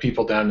that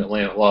people down in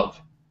Atlanta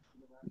love.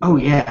 Oh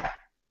yeah,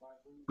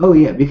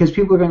 because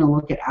people are going to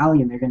look at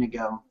Ali and they're going to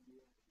go,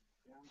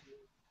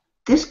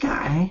 this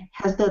guy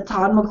has that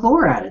Todd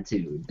McClure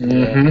attitude.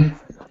 Mm-hmm.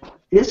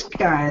 This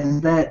guy is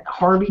that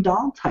Harvey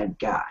Dahl type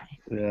guy.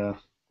 Yeah,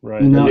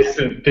 right.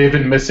 They've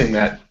been missing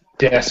that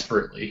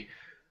desperately.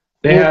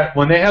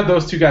 When they had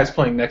those two guys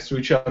playing next to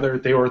each other,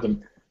 they were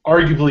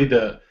arguably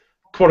the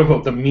quote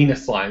unquote the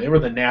meanest line. They were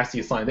the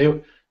nastiest line.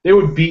 They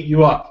would beat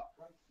you up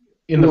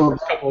in the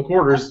first couple of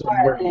quarters.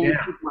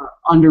 People are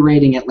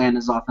underrating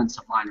Atlanta's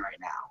offensive line right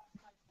now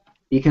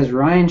because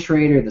Ryan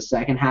Schrader, the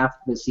second half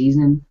of the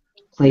season,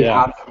 played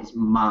out of his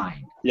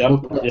mind.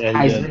 Yep.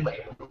 Yeah, he did.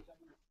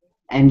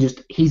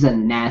 And he's a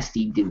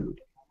nasty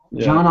dude.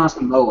 Yeah. John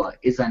Asamoah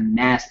is a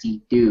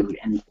nasty dude,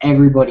 and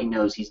everybody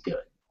knows he's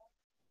good.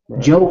 Right.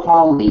 Joe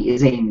Hawley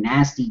is a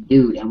nasty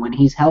dude, and when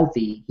he's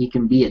healthy, he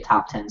can be a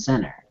top 10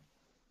 center.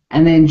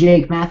 And then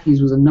Jake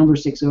Matthews was a number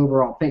 6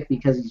 overall pick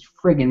because he's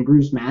friggin'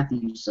 Bruce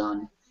Matthews'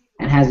 son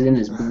and has it in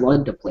his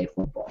blood to play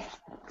football.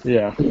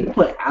 Yeah. So you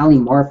put Ali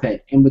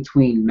Marpet in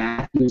between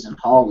Matthews and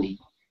Hawley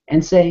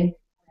and say,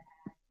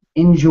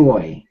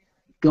 enjoy,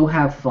 go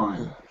have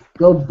fun,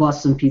 go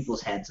bust some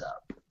people's heads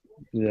up.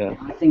 Yeah.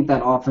 I think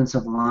that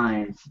offensive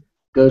line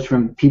goes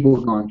from people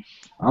going,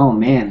 oh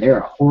man, they're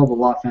a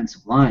horrible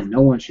offensive line.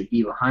 No one should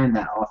be behind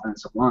that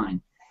offensive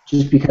line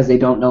just because they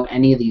don't know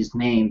any of these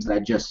names that I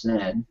just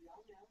said.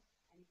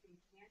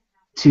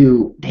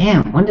 To,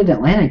 damn, when did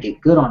Atlanta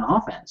get good on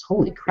offense?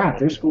 Holy crap,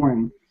 they're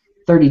scoring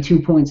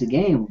 32 points a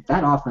game.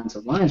 That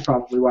offensive line is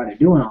probably why they're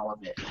doing all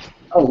of it.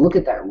 Oh, look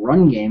at that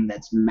run game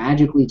that's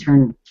magically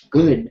turned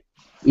good,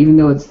 even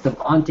though it's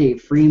Devontae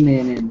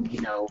Freeman and,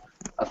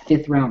 a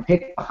 5th-round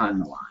pick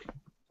behind the line.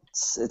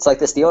 It's like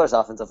the Steelers'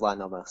 offensive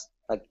line almost.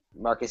 Like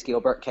Marcus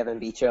Gilbert, Kevin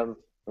Beachum,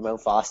 Ramon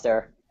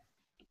Foster,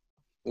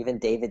 even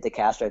David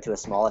DeCastro to a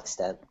small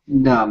extent.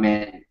 No,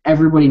 man.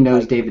 Everybody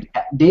knows David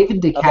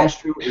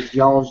DeCastro is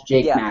y'all's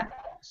Jake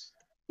Matthews.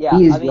 Yeah,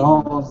 he is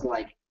y'all's,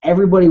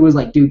 everybody was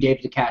like, dude,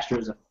 David DeCastro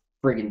is a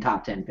friggin'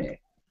 top 10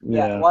 pick.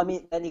 Yeah, well,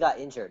 then he got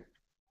injured.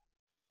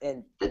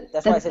 And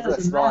that's why I said to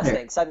the smallest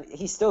thing. So,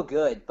 he's still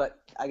good, but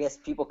I guess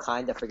people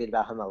kind of forget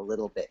about him a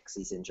little bit because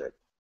he's injured.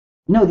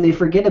 No, they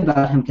forget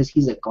about him because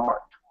he's a guard.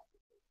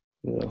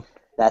 Yeah.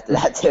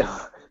 That too.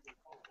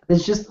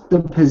 It's just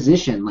the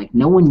position.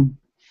 No one...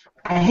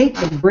 I hate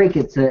to break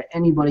it to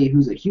anybody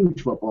who's a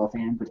huge football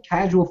fan, but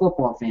casual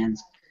football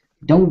fans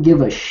don't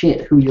give a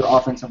shit who your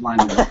offensive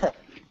lineman is.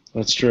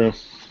 That's true.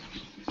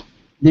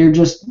 They're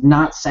just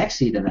not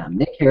sexy to them.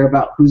 They care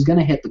about who's going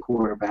to hit the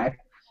quarterback,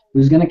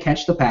 who's going to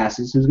catch the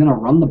passes, who's going to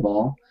run the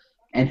ball,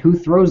 and who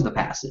throws the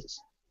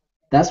passes.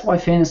 That's why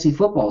fantasy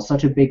football is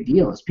such a big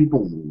deal, is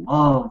people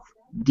love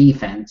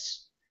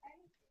defense,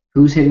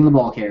 who's hitting the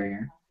ball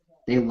carrier.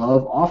 They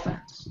love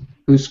offense,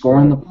 who's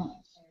scoring the points.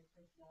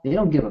 They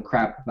don't give a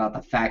crap about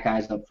the fat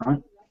guys up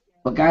front.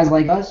 But guys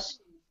like us,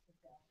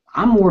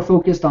 I'm more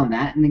focused on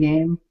that in the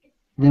game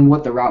than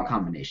what the route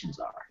combinations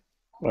are.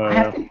 I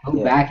have to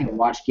go back and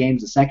watch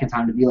games a second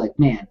time to be like,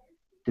 man,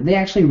 did they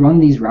actually run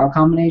these route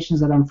combinations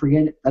that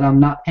I'm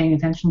not paying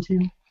attention to?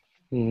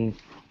 Mm-hmm.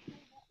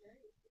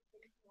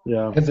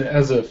 Yeah.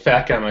 As a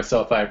fat guy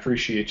myself, I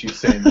appreciate you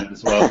saying that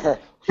as well.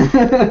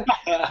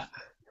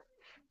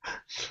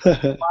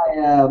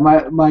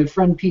 My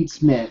friend Pete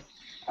Smith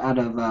out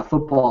of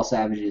Football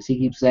Savages, he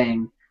keeps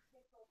saying,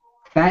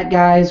 fat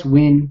guys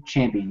win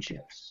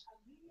championships.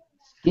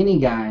 Skinny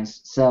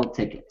guys sell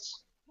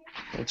tickets.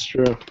 That's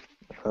true.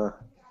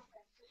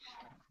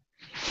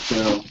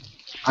 So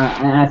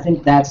I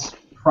think that's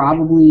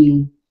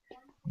probably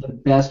the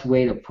best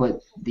way to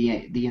put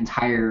the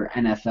entire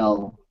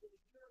NFL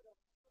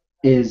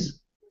is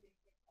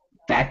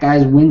fat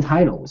guys win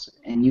titles,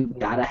 and you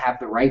gotta have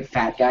the right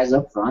fat guys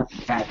up front.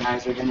 Fat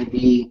guys are going to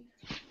be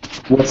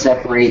what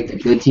separate the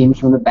good teams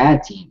from the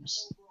bad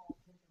teams.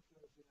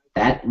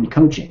 That and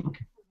coaching.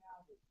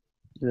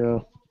 Yeah.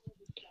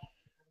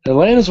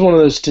 Atlanta's one of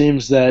those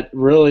teams that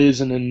really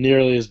isn't in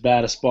nearly as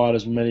bad a spot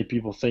as many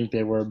people think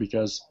they were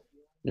because,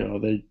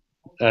 they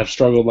have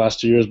struggled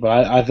last 2 years.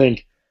 But I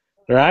think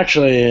they're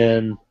actually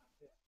in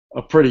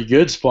a pretty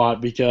good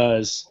spot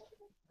because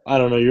I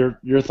don't know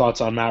your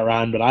thoughts on Matt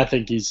Ryan, but I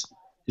think he's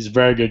a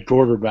very good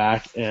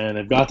quarterback, and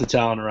they've got the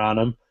talent around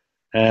him,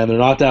 and they're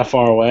not that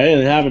far away,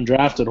 and they haven't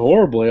drafted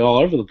horribly all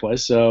over the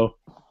place. So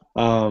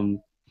you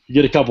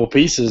get a couple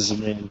pieces. I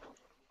mean,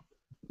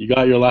 you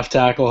got your left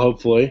tackle,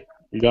 hopefully.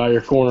 You got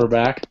your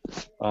cornerback.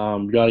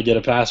 You got to get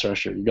a pass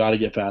rusher. You got to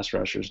get pass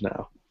rushers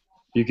now.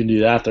 If you can do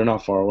that, they're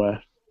not far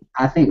away.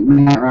 I think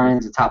Matt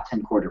Ryan's a top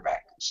 10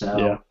 quarterback. So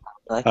Yeah,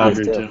 I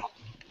agree too.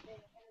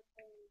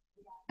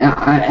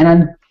 And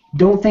I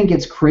don't think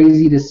it's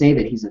crazy to say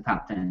that he's a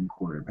top 10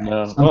 quarterback.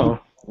 No,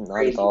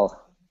 not at all.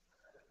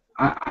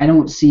 I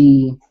don't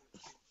see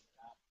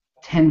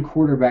 10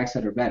 quarterbacks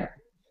that are better.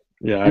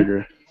 Yeah, I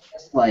agree.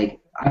 Like,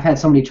 I've had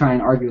somebody try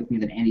and argue with me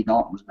that Andy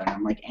Dalton was better.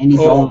 I'm like, Andy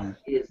Dalton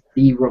is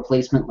the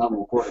replacement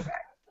level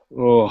quarterback.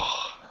 Oh.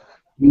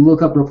 You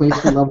look up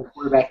replacement level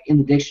quarterback in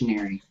the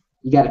dictionary,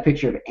 you got a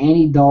picture of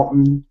Andy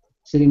Dalton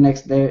sitting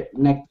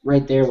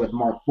right there with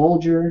Mark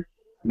Bulger,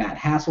 Matt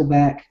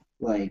Hasselbeck,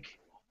 like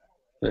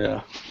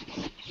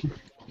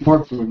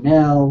Mark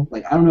Brunell.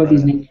 Like, I don't know if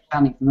these names are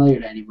sounding familiar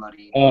to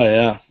anybody. Oh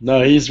yeah,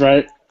 no, he's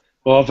right.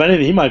 Well, if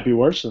anything, he might be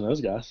worse than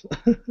those guys.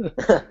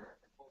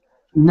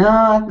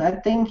 No, I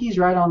think he's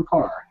right on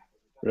par.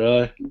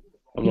 Really?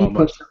 He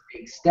puts up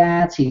big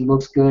stats. He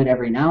looks good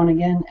every now and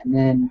again, and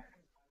then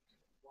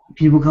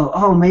people go,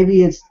 "Oh,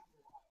 maybe it's."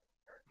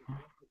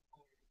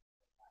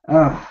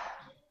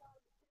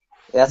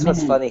 That's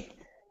what's funny.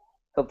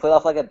 He'll put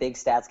off like a big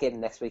stats game,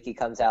 and next week he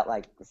comes out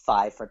like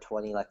 5 for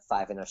 20, like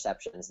 5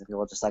 interceptions, and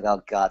we're just like,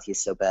 "Oh God,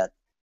 he's so bad,"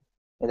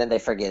 and then they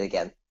forget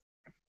again.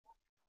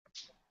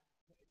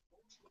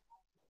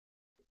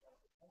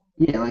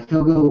 Yeah, like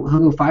he'll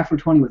go 5 for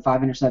 20 with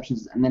 5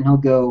 interceptions, and then he'll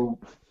go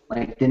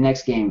like the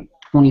next game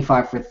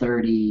 25 for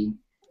 30,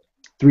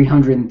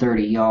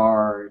 330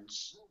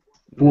 yards,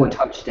 4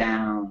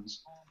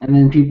 touchdowns, and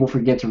then people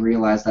forget to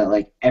realize that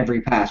like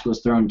every pass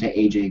was thrown to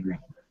AJ Green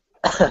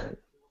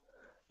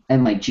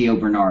and like Gio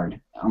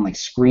Bernard on like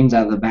screens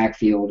out of the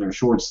backfield or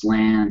short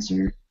slants.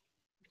 Or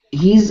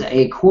he's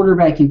a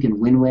quarterback you can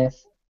win with,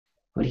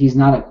 but he's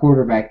not a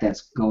quarterback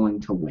that's going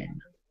to win.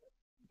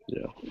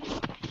 Yeah.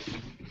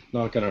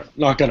 Not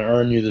gonna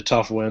earn you the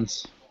tough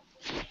wins.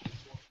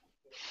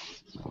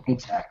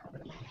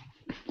 Exactly.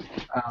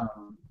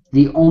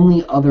 The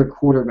only other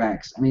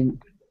quarterbacks, I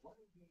mean,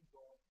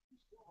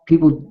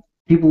 people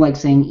like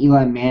saying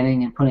Eli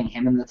Manning and putting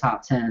him in the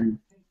top 10.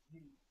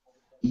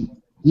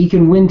 You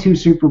can win 2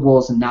 Super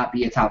Bowls and not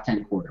be a top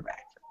 10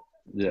 quarterback.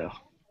 Yeah,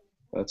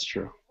 that's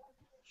true.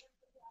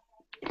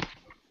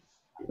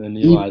 And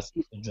Eli's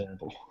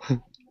example.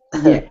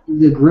 Yeah,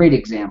 he's a great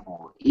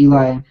example.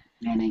 Eli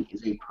Manning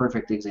is a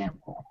perfect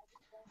example.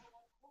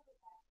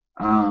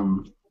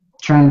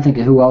 Trying to think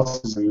of who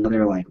else is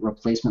another like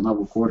replacement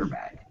level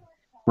quarterback.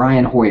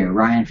 Brian Hoyer,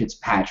 Ryan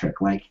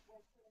Fitzpatrick, like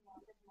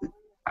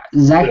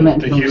Zach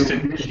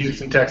the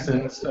Houston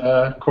Texans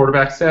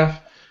quarterback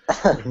staff.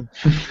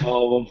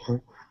 All of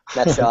them.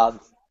 That job.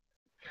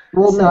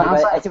 Well, no,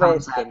 outside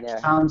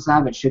Tom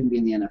Savage shouldn't be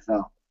in the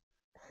NFL.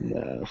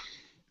 No,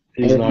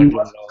 he's if not he good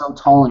wasn't at all.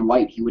 so tall and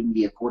white, he wouldn't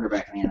be a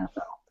quarterback in the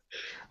NFL.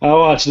 I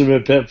watched him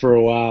at Pitt for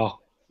a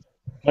while.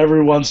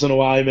 Every once in a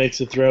while, he makes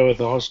a throw with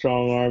a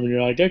strong arm, and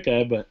you're like,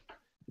 okay, but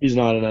he's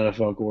not an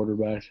NFL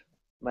quarterback.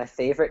 My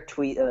favorite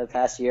tweet of the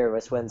past year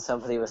was when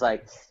somebody was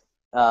like,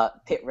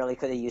 Pitt really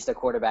could have used a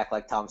quarterback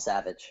like Tom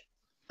Savage.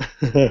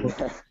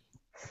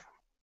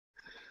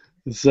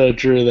 It's so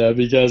true, though,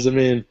 because, I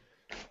mean,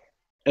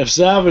 if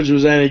Savage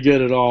was any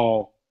good at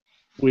all,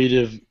 we'd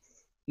have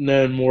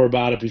known more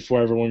about it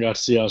before everyone got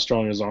to see how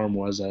strong his arm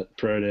was at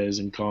pro days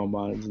and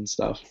combines and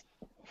stuff.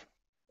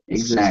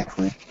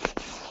 Exactly.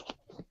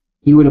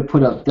 He would have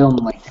put up film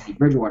like Teddy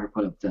Bridgewater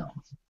put up film.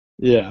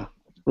 Yeah,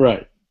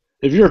 right.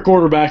 If you're a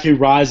quarterback who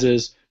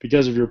rises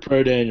because of your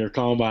pro day and your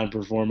combine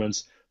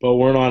performance, but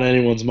weren't on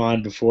anyone's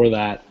mind before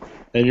that,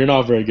 then you're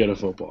not very good at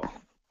football.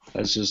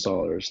 That's just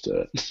all there is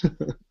to it.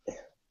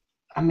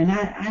 I mean,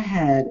 I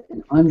had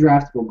an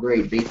undraftable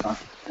grade based on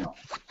his film.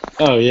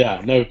 Oh,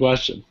 yeah, no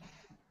question.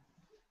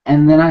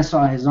 And then I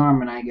saw his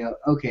arm, and I go,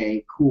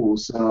 okay, cool,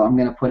 so I'm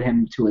going to put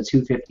him to a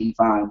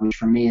 255, which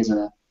for me is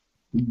a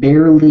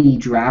barely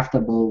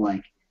draftable,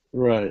 like,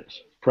 right.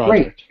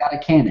 Great, got a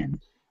cannon.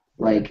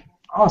 Like,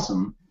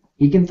 awesome.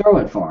 He can throw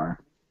it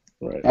far.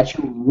 Right. That's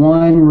your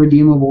one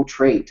redeemable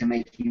trait to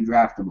make you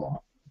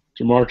draftable.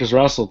 Jamarcus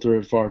Russell threw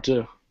it far,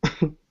 too.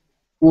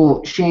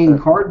 Well, Shane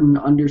Carden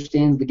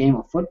understands the game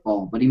of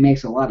football, but he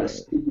makes a lot of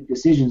stupid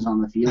decisions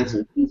on the field,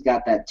 so he's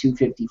got that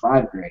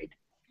 255 grade.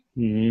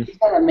 Mm-hmm. He's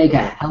going to make a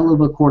hell of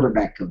a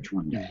quarterback coach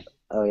one day.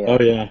 Oh, yeah.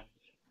 Oh, yeah.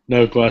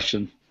 No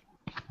question.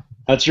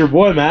 That's your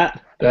boy,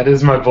 Matt. That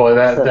is my boy.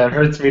 That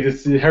hurts me to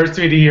see. Hurts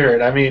me to hear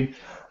it. I mean,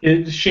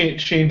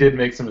 Shane did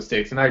make some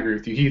mistakes, and I agree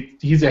with you.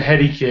 He's a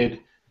heady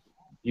kid.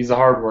 He's a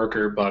hard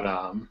worker, but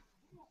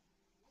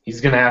he's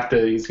gonna have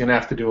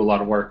to do a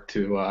lot of work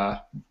to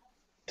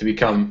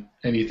become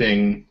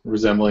anything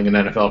resembling an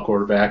NFL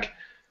quarterback.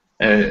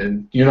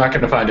 And you're not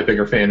going to find a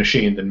bigger fan of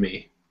Shane than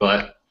me.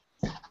 But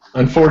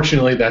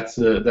unfortunately, that's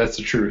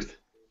the truth.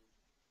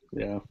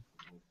 Yeah.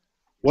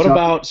 What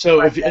about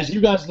as you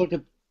guys look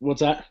at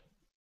what's that?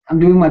 I'm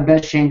doing my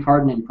best Shane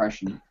Carden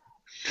impression.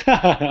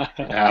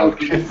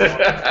 Ouch.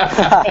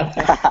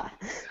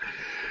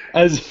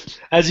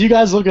 As you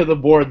guys look at the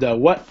board,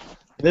 though,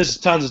 there's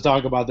tons of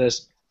talk about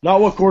this. Not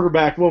what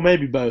quarterback. Well,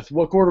 maybe both.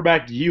 What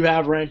quarterback do you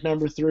have ranked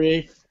number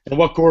 3, and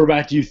what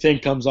quarterback do you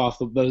think is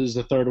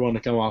the third one to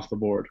come off the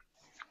board?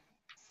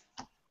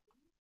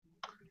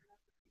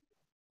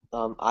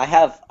 I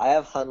have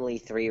Hundley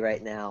 3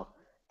 right now,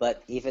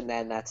 but even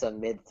then, that's a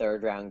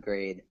mid-third round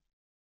grade.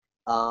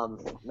 And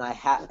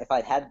if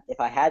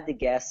I had to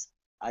guess,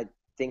 I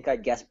think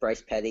I'd guess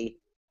Bryce Petty,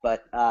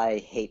 but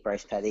I hate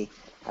Bryce Petty.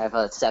 I have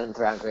a 7th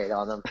round grade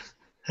on him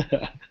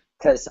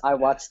because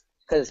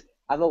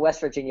I'm a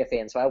West Virginia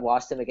fan, so I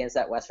watched him against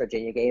that West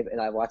Virginia game, and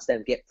I watched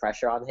them get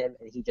pressure on him,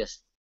 and he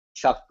just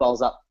chucked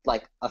balls up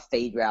like a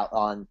fade route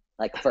on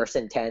like 1st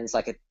and 10s,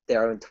 like at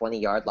their own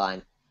 20-yard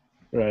line.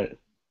 Right.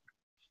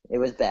 It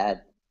was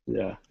bad.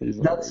 Yeah.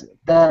 That's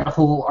that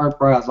whole Art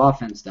Briles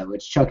offense, though.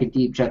 It's chuck it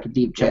deep, chuck it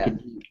deep, chuck it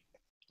deep.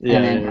 Yeah,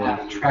 and then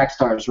have track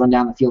stars run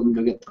down the field and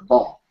go get the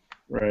ball.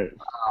 Right.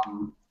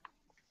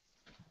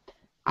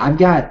 I've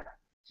got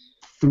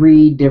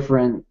 3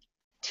 different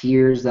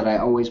tiers that I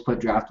always put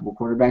draftable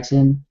quarterbacks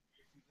in.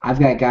 I've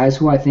got guys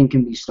who I think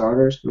can be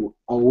starters who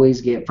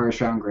always get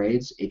first-round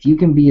grades. If you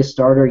can be a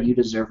starter, you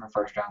deserve a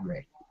first-round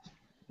grade.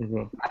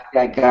 Mm-hmm. I've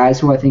got guys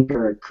who I think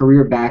are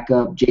career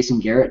backup Jason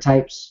Garrett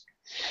types,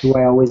 who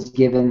I always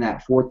give in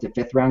that 4th to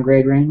 5th round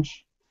grade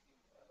range.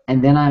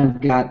 And then I've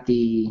got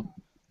the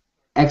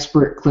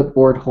expert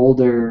clipboard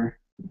holder,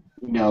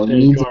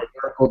 needs a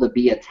miracle to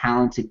be a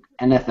talented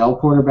NFL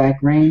quarterback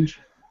range,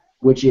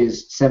 which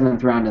is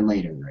 7th round and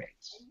later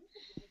grades.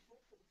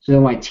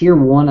 So my tier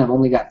 1, I've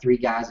only got 3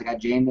 guys. I got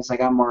Jameis, I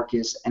got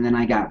Marcus, and then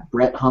I got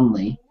Brett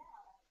Hundley,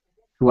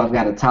 who I've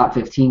got a top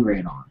 15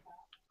 grade on.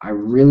 I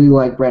really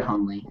like Brett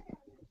Hundley.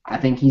 I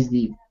think he's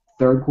the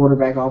 3rd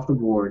quarterback off the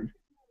board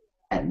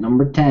at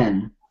number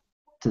 10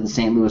 to the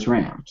St. Louis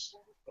Rams.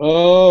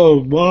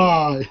 Oh,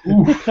 my.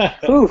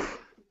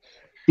 Oof.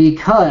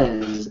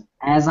 Because,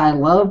 as I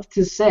love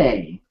to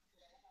say,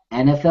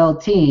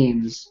 NFL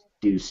teams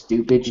do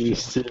stupid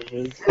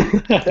shit.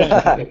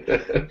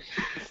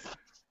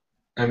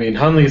 I mean,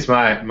 Hundley's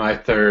my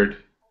 3rd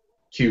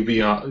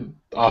QB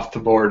off the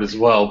board as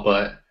well,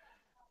 but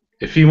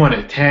if he went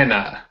at 10,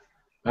 I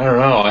don't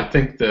know. I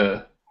think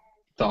the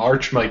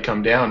arch might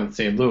come down in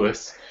St.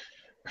 Louis.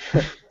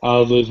 I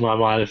would lose my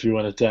mind if he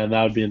went at 10.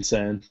 That would be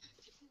insane.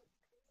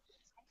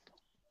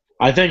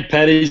 I think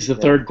Petty's the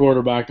 3rd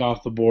quarterback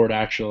off the board,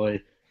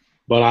 actually,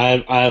 but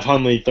I have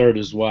Hundley 3rd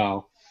as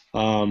well.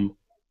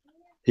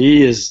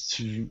 He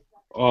is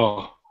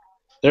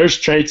there's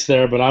traits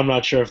there, but I'm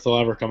not sure if they'll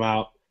ever come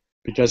out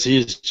because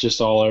he's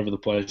just all over the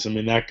place. I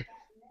mean,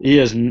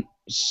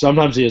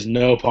 sometimes he has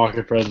no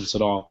pocket presence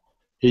at all.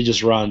 He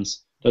just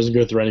runs, doesn't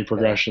go through any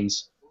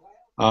progressions.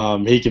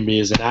 He can be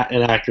as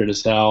inaccurate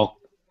as hell.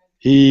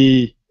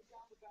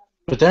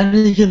 But then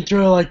he can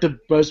throw like the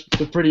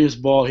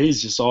prettiest ball.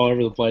 He's just all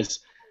over the place.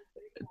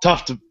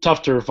 Tough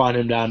to refine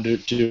him down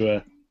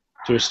to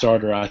a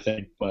starter, I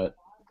think. But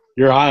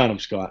you're high on him,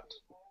 Scott.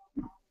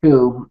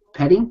 Who?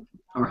 Petty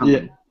or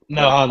Hundley? Yeah.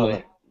 No,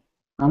 Hundley.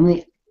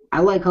 Hundley. I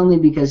like Hundley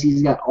because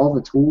he's got all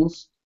the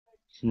tools.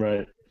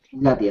 Right.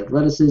 He's got the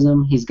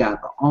athleticism. He's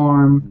got the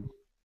arm.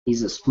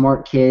 He's a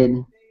smart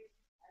kid.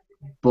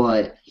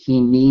 But he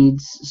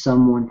needs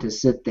someone to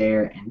sit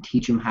there and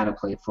teach him how to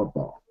play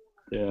football.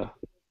 Yeah.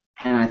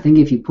 And I think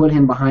if you put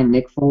him behind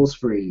Nick Foles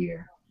for a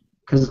year,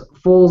 because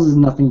Foles is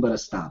nothing but a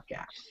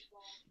stopgap.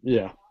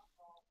 Yeah.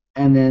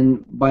 And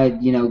then by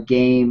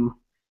game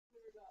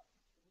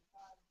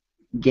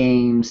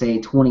say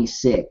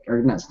 26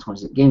 or not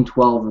 26, game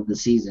 12 of the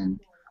season,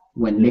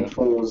 when Nick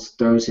Foles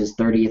throws his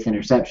 30th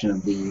interception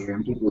of the year,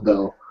 and people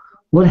go,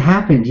 "What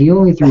happened? He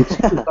only threw 2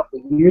 a couple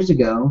of years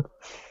ago."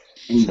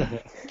 And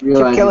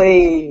Chip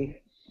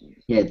Kelly.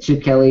 Yeah,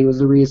 Chip Kelly was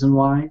the reason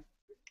why.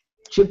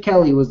 Chip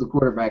Kelly was the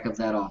quarterback of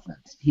that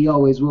offense. He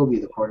always will be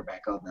the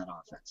quarterback of that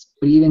offense.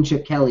 But even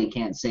Chip Kelly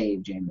can't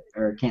save Tim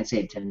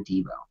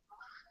Tebow.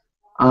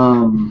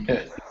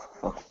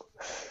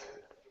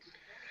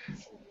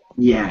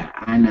 Yeah,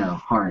 I know,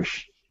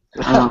 harsh.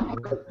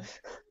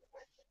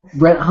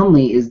 Brett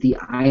Hundley is the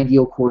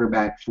ideal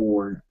quarterback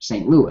for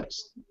St.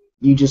 Louis.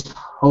 You just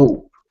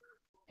hope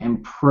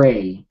and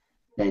pray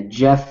that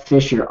Jeff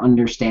Fisher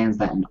understands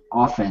that an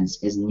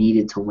offense is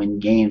needed to win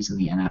games in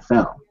the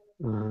NFL.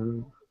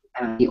 Mm-hmm.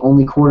 And the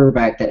only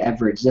quarterback that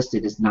ever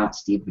existed is not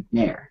Steve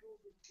McNair.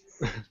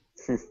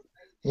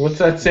 What's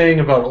that saying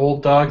about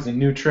old dogs and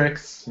new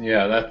tricks?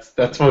 Yeah,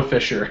 that's what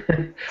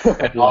Fisher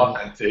and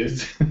offense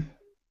is.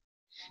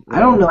 I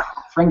don't know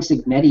how Frank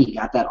Signetti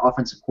got that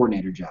offensive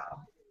coordinator job.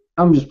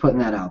 I'm just putting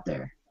that out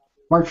there.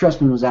 Mark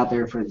Trestman was out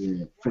there for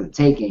the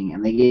taking,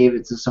 and they gave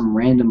it to some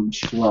random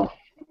schluck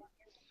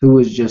who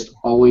has just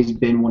always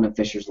been one of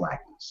Fisher's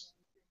lackeys.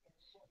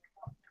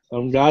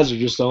 Some guys are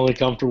just only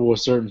comfortable with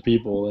certain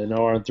people. They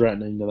know aren't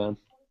threatening to them.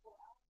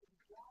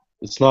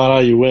 It's not how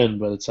you win,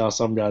 but it's how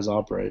some guys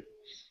operate.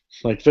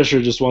 Like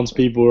Fisher just wants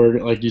people who are,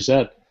 like you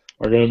said,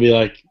 are going to be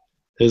like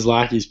his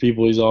lackeys,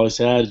 people he's always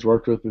had, he's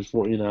worked with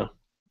before,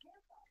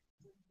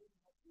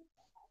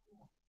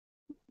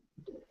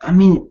 I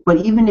mean,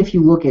 but even if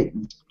you look at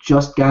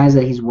just guys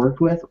that he's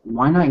worked with,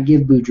 why not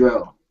give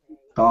Boudreaux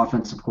the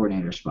offensive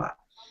coordinator spot.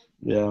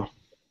 Yeah.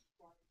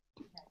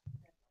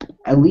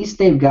 At least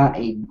they've got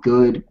a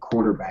good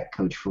quarterback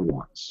coach for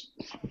once.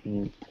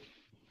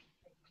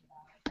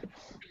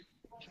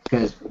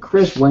 Because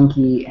Chris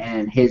Weinke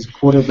and his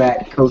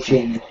quarterback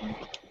coaching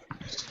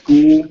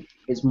school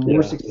is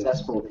more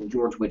successful than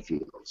George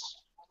Whitfield's.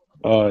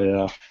 Oh,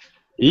 yeah.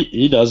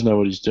 He does know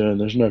what he's doing.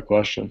 There's no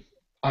question.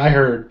 I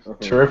heard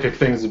terrific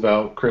things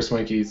about Chris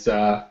Weinke's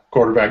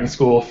quarterbacking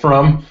school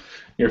from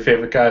your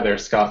favorite guy there,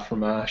 Scott,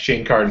 from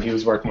Shane Carden. He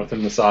was working with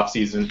him this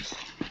offseason.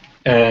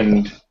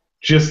 And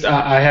just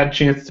I had a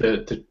chance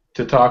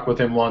to talk with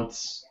him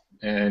once,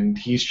 and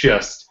he's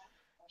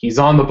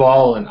on the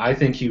ball, and I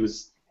think he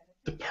was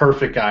the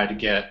perfect guy to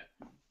get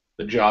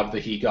the job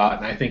that he got.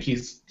 And I think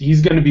he's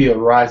going to be a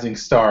rising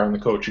star in the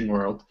coaching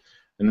world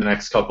in the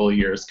next couple of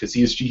years because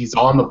he's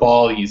on the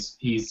ball. He's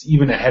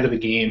even ahead of the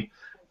game.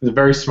 He's a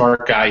very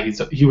smart guy.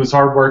 He was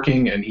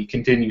hardworking, and he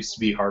continues to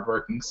be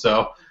hardworking.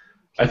 So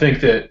I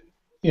think that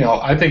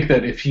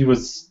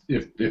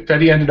if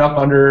Eddie ended up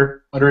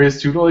under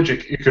his tutelage,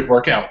 it could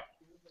work out.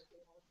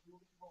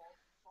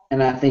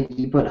 And I think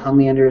you put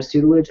Humley under his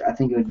tutelage, I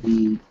think it would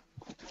be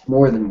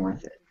more than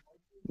worth it.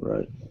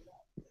 Right.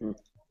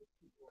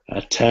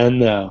 At 10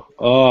 now.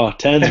 Oh,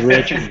 10's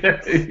rich.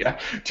 Yeah,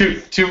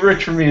 too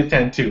rich for me at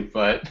 10 too,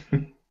 but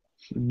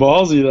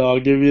ballsy though. I'll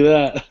give you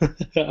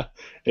that.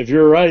 If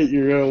you're right,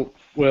 you're gonna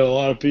win a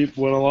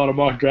lot of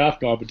mock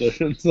draft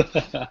competitions.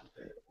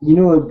 You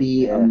know what would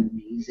be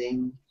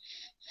amazing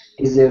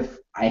is if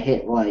I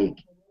hit like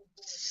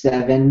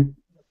 7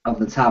 of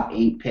the top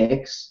 8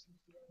 picks,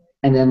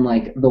 and then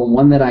like the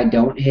one that I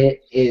don't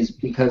hit is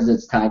because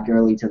it's Todd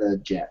Gurley to the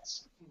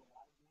Jets.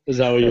 Is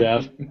that what you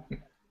have?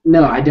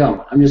 No, I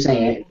don't. I'm just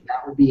saying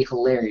that would be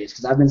hilarious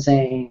because I've been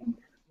saying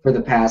for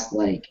the past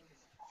like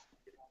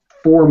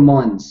 4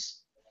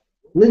 months,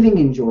 living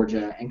in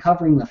Georgia and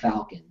covering the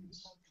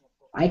Falcons,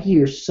 I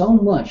hear so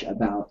much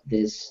about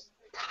this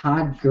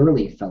Todd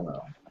Gurley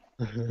fellow.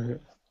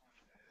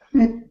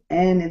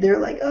 And they're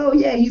like, oh,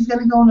 yeah, he's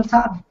going to go in the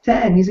top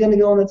 10. He's going to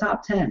go in the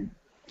top 10.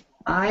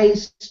 I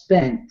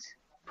spent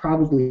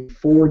probably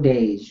 4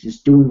 days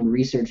just doing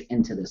research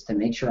into this to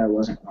make sure I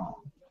wasn't wrong.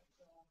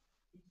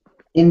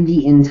 In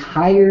the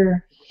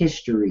entire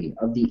history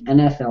of the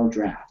NFL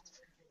draft,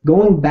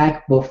 going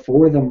back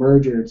before the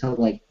merger to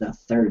like the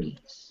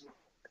 30s,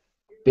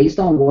 based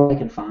on what I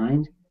could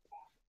find,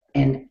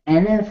 in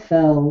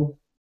NFL,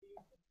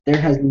 there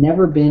has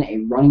never been a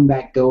running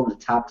back go in the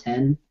top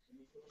 10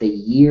 the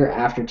year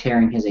after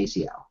tearing his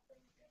ACL.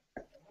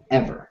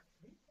 Ever.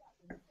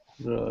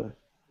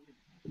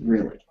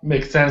 Really.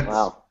 Makes sense.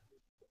 Wow.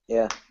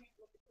 Yeah.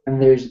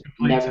 And there's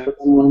never been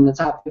one in the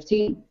top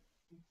 15.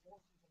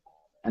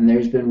 And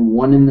there's been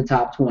one in the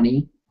top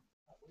 20.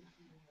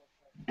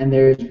 And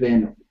there's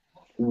been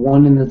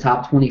one in the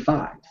top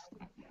 25.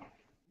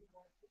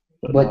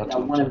 But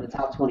that one in the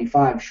top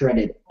 25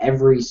 shredded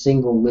every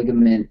single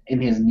ligament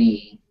in his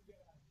knee.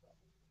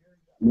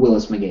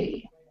 Willis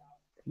McGahee.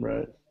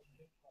 Right.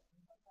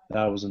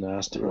 That was a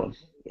nasty one.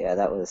 Yeah,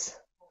 that was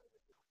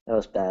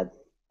bad.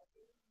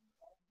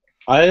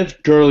 I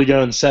have Gurley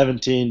going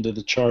 17 to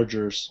the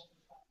Chargers.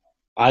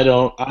 I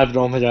don't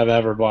think I've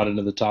ever bought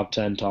into the top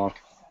 10 talk.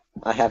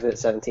 I have it at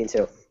 17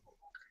 too.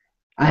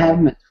 I have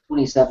him at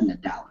 27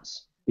 at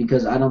Dallas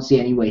because I don't see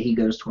any way he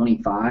goes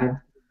 25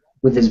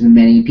 with as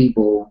many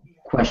people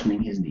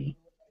questioning his knee.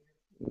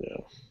 Yeah.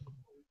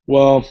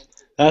 Well,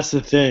 that's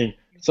the thing.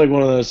 It's like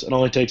one of those, it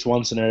only takes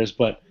one scenarios,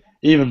 but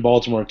even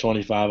Baltimore at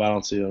 25, I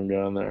don't see them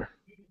going there.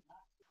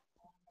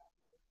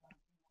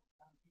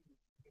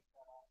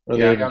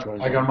 Yeah, I got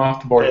him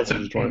off the board at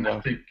 17. I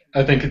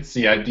think it's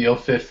the ideal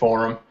fit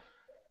for him.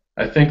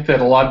 I think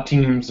that a lot of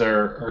teams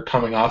are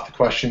coming off the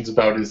questions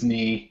about his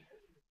knee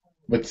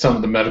with some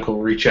of the medical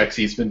rechecks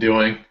he's been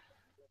doing.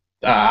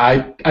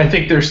 I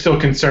think they're still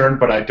concerned,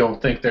 but I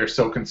don't think they're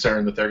so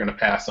concerned that they're going to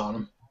pass on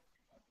him.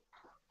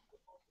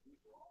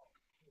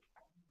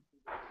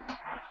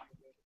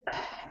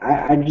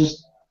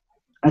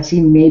 I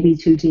see maybe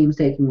 2 teams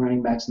taking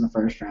running backs in the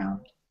first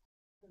round.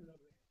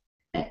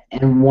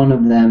 And one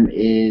of them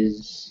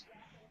is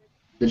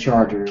the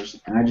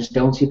Chargers. And I just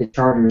don't see the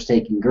Chargers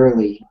taking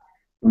Gurley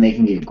when they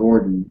can get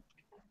Gordon.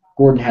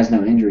 Gordon has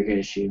no injury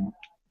issue.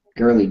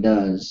 Gurley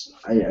does.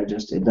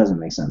 It doesn't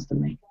make sense to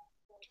me.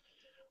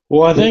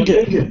 Well, I think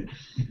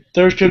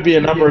there could be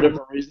a number of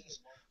different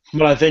reasons.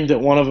 But I think that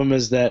one of them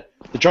is that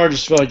the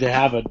Chargers feel like they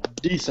have a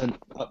decent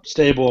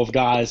stable of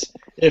guys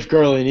if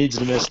Gurley needs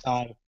to miss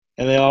time.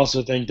 And they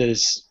also think that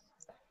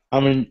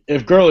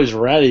if Gurley's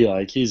ready,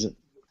 like he's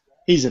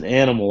an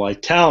animal.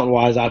 Like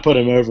talent-wise, I put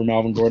him over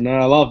Melvin Gordon,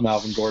 and I love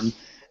Melvin Gordon.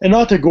 And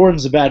not that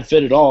Gordon's a bad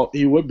fit at all.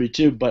 He would be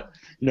too, but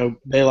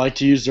they like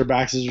to use their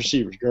backs as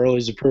receivers.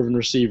 Gurley's a proven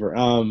receiver.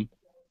 And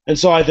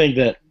so I think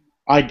that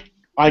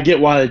I get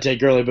why they take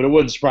Gurley, but it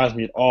wouldn't surprise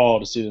me at all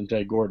to see them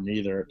take Gordon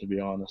either, to be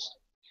honest.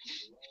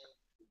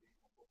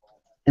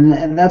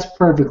 And that's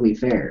perfectly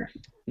fair.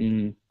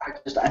 Mm-hmm.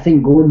 I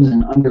think Gordon's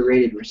an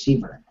underrated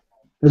receiver.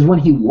 Because when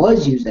he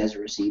was used as a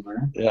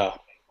receiver, yeah,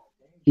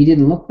 he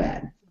didn't look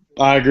bad.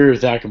 I agree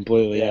with that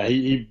completely. Yeah,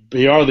 he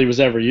hardly was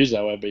ever used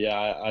that way, but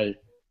yeah,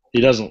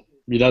 he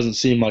doesn't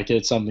seem like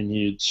it's something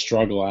he'd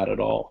struggle at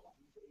all.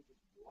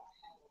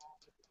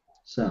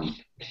 So,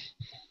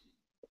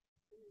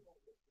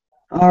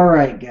 all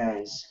right,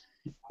 guys.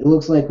 It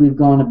looks like we've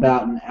gone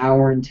about an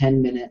hour and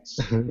 10 minutes.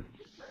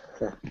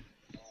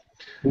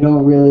 We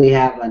don't really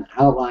have an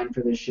outline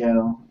for the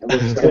show. It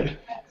looks like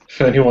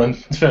if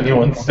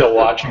anyone's still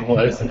watching,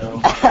 let us know.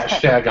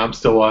 Hashtag I'm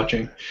still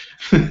watching.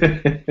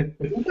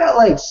 we've got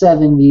like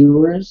 7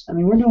 viewers. I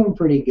mean, we're doing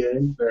pretty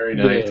good. Very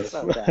nice.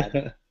 Not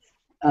bad.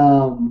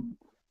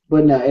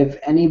 But no, if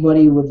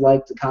anybody would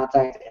like to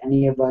contact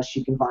any of us,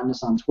 you can find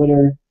us on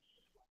Twitter.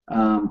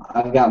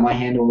 I've got my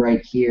handle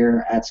right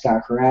here at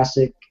Scott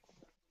Carasik.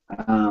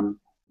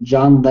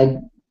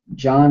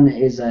 Jon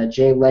is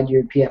J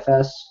Ledyard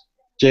PFS.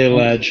 J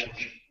Ledge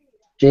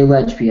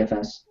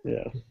PFS.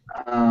 Yeah.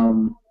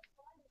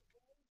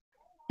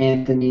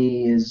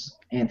 Anthony is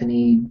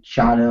Anthony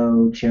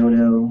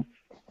Chodo.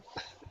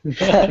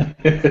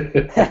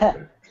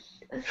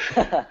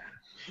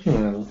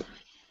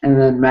 And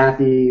then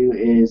Matthew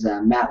is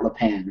Matt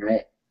LePan,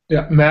 right?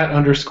 Yeah,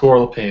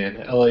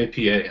 Matt_LePan,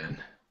 LAPAN.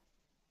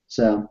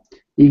 So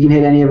you can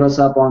hit any of us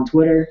up on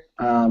Twitter.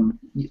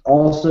 You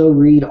also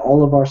read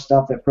all of our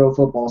stuff at Pro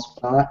Football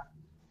Spot.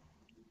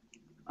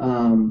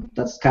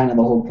 That's kind of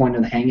the whole point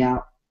of the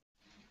Hangout,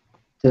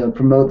 to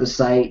promote the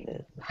site,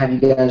 have you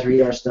guys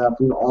read our stuff.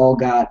 We've all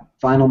got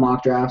final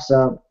mock drafts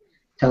up.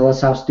 Tell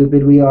us how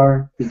stupid we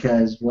are,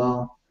 because,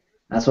 well,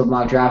 that's what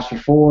mock drafts are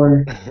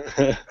for.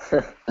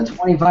 The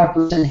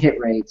 25% hit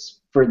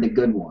rates for the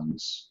good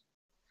ones.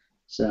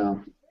 So,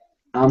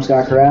 I'm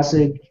Scott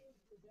Carasik.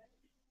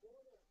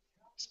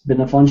 It's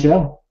been a fun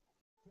show.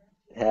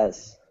 It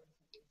has.